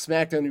down to the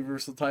SmackDown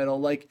Universal title.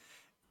 Like,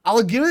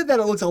 I'll give it that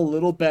it looks a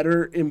little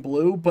better in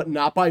blue, but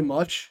not by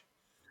much.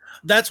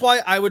 That's why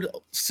I would,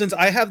 since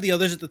I have the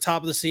others at the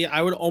top of the C,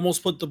 I would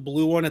almost put the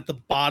blue one at the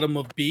bottom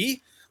of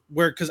B,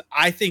 because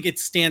I think it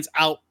stands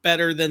out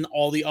better than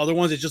all the other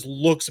ones. It just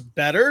looks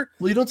better.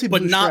 Well, you don't see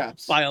blue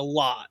straps. By a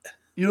lot.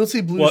 You don't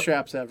see blue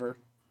straps ever.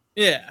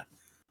 Yeah.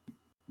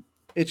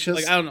 It's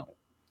just like, I don't know.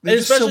 And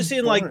especially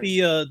seeing boring. Like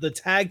the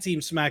tag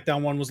team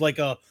SmackDown one was like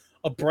a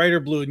brighter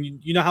blue, and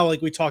you know how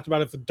like we talked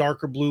about if the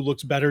darker blue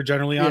looks better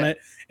generally on it.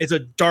 It's a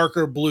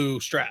darker blue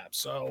strap.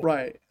 So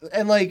right,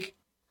 and like,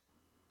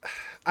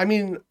 I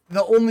mean,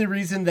 the only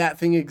reason that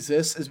thing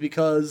exists is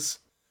because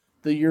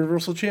the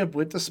Universal Champ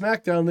went to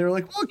SmackDown. They were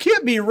like, well, it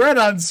can't be red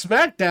on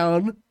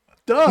SmackDown,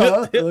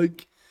 duh.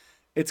 Like,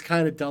 it's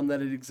kind of dumb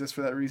that it exists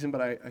for that reason, but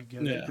I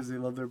get it because they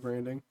love their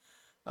branding.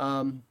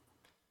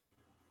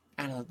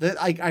 I don't know.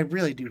 I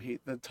really do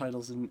hate the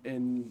titles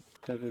in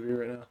WWE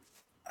right now.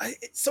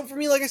 So for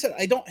me, like I said,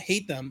 I don't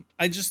hate them.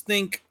 I just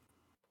think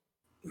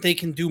they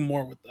can do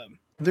more with them.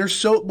 They're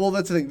so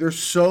that's the thing. They're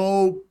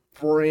so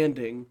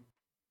branding,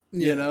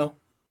 you know.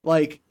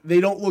 Like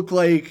they don't look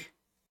like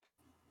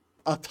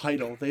a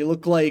title. They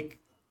look like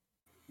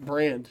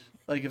brand.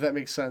 Like if that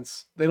makes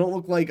sense. They don't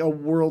look like a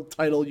world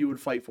title you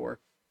would fight for.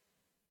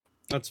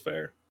 That's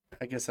fair.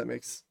 I guess that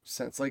makes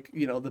sense. Like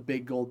the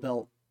big gold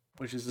belt,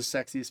 which is the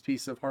sexiest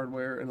piece of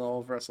hardware in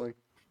all of wrestling.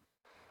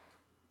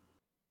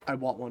 I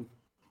want one.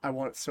 I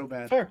want it so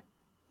bad. Fair.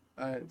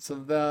 All right, so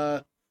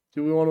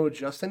do we want to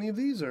adjust any of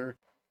these, or?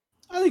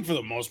 I think for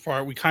the most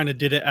part, we kind of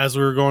did it as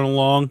we were going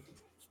along.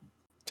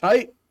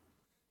 Tight.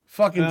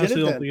 Fucking did it then.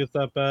 I don't think it's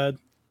that bad.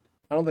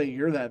 I don't think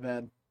you're that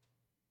bad.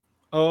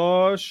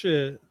 Oh,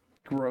 shit.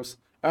 Gross.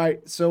 All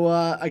right, so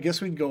I guess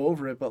we'd go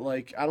over it, but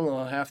like, I don't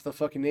know half the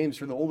fucking names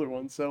for the older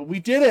ones, so we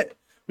did it.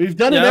 We've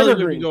done it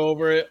evergreen. Go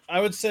over it. I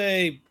would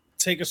say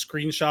take a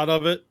screenshot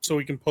of it so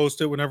we can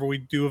post it whenever we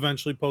do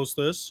eventually post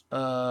this. Can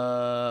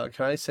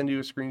I send you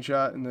a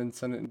screenshot and then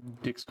send it in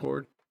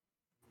Discord?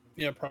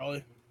 Yeah,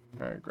 probably.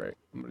 All right, great.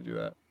 I'm gonna do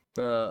that.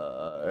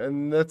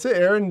 And that's it,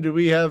 Aaron. Do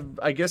we have?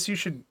 I guess we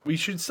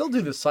should still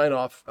do the sign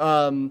off.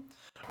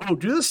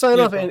 Do the sign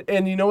off,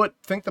 and you know what?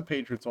 Thank the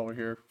patrons over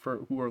here for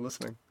who are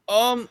listening.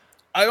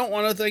 I don't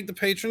want to thank the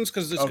patrons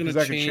because it's going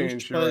to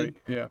change. Right.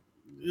 Yeah.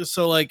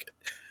 So like,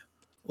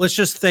 let's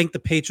just thank the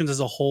patrons as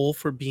a whole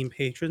for being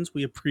patrons.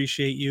 We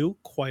appreciate you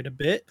quite a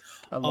bit.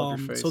 I love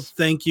your face. So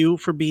thank you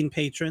for being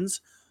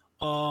patrons.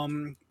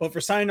 But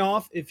for sign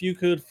off, if you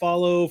could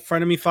follow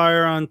Frenemy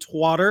Fire on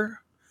Twitter.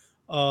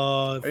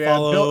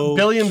 Follow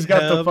Billiam's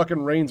got the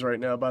fucking reins right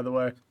now, by the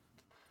way.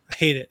 I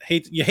hate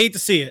it. You hate to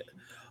see it.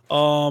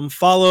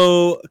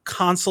 Follow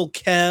Console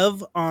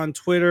Kev on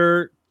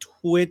Twitter,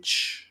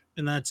 Twitch,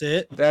 and that's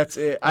it. That's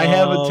it. I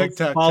have a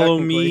TikTok. Follow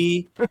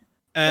me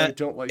at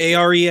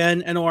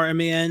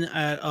ARENNORMAN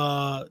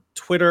at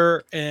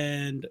Twitter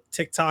and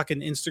TikTok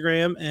and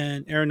Instagram,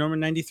 and Aaron Norman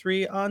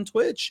 93 on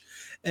Twitch.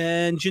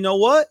 And you know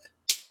what?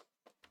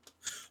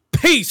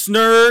 Peace,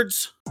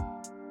 nerds.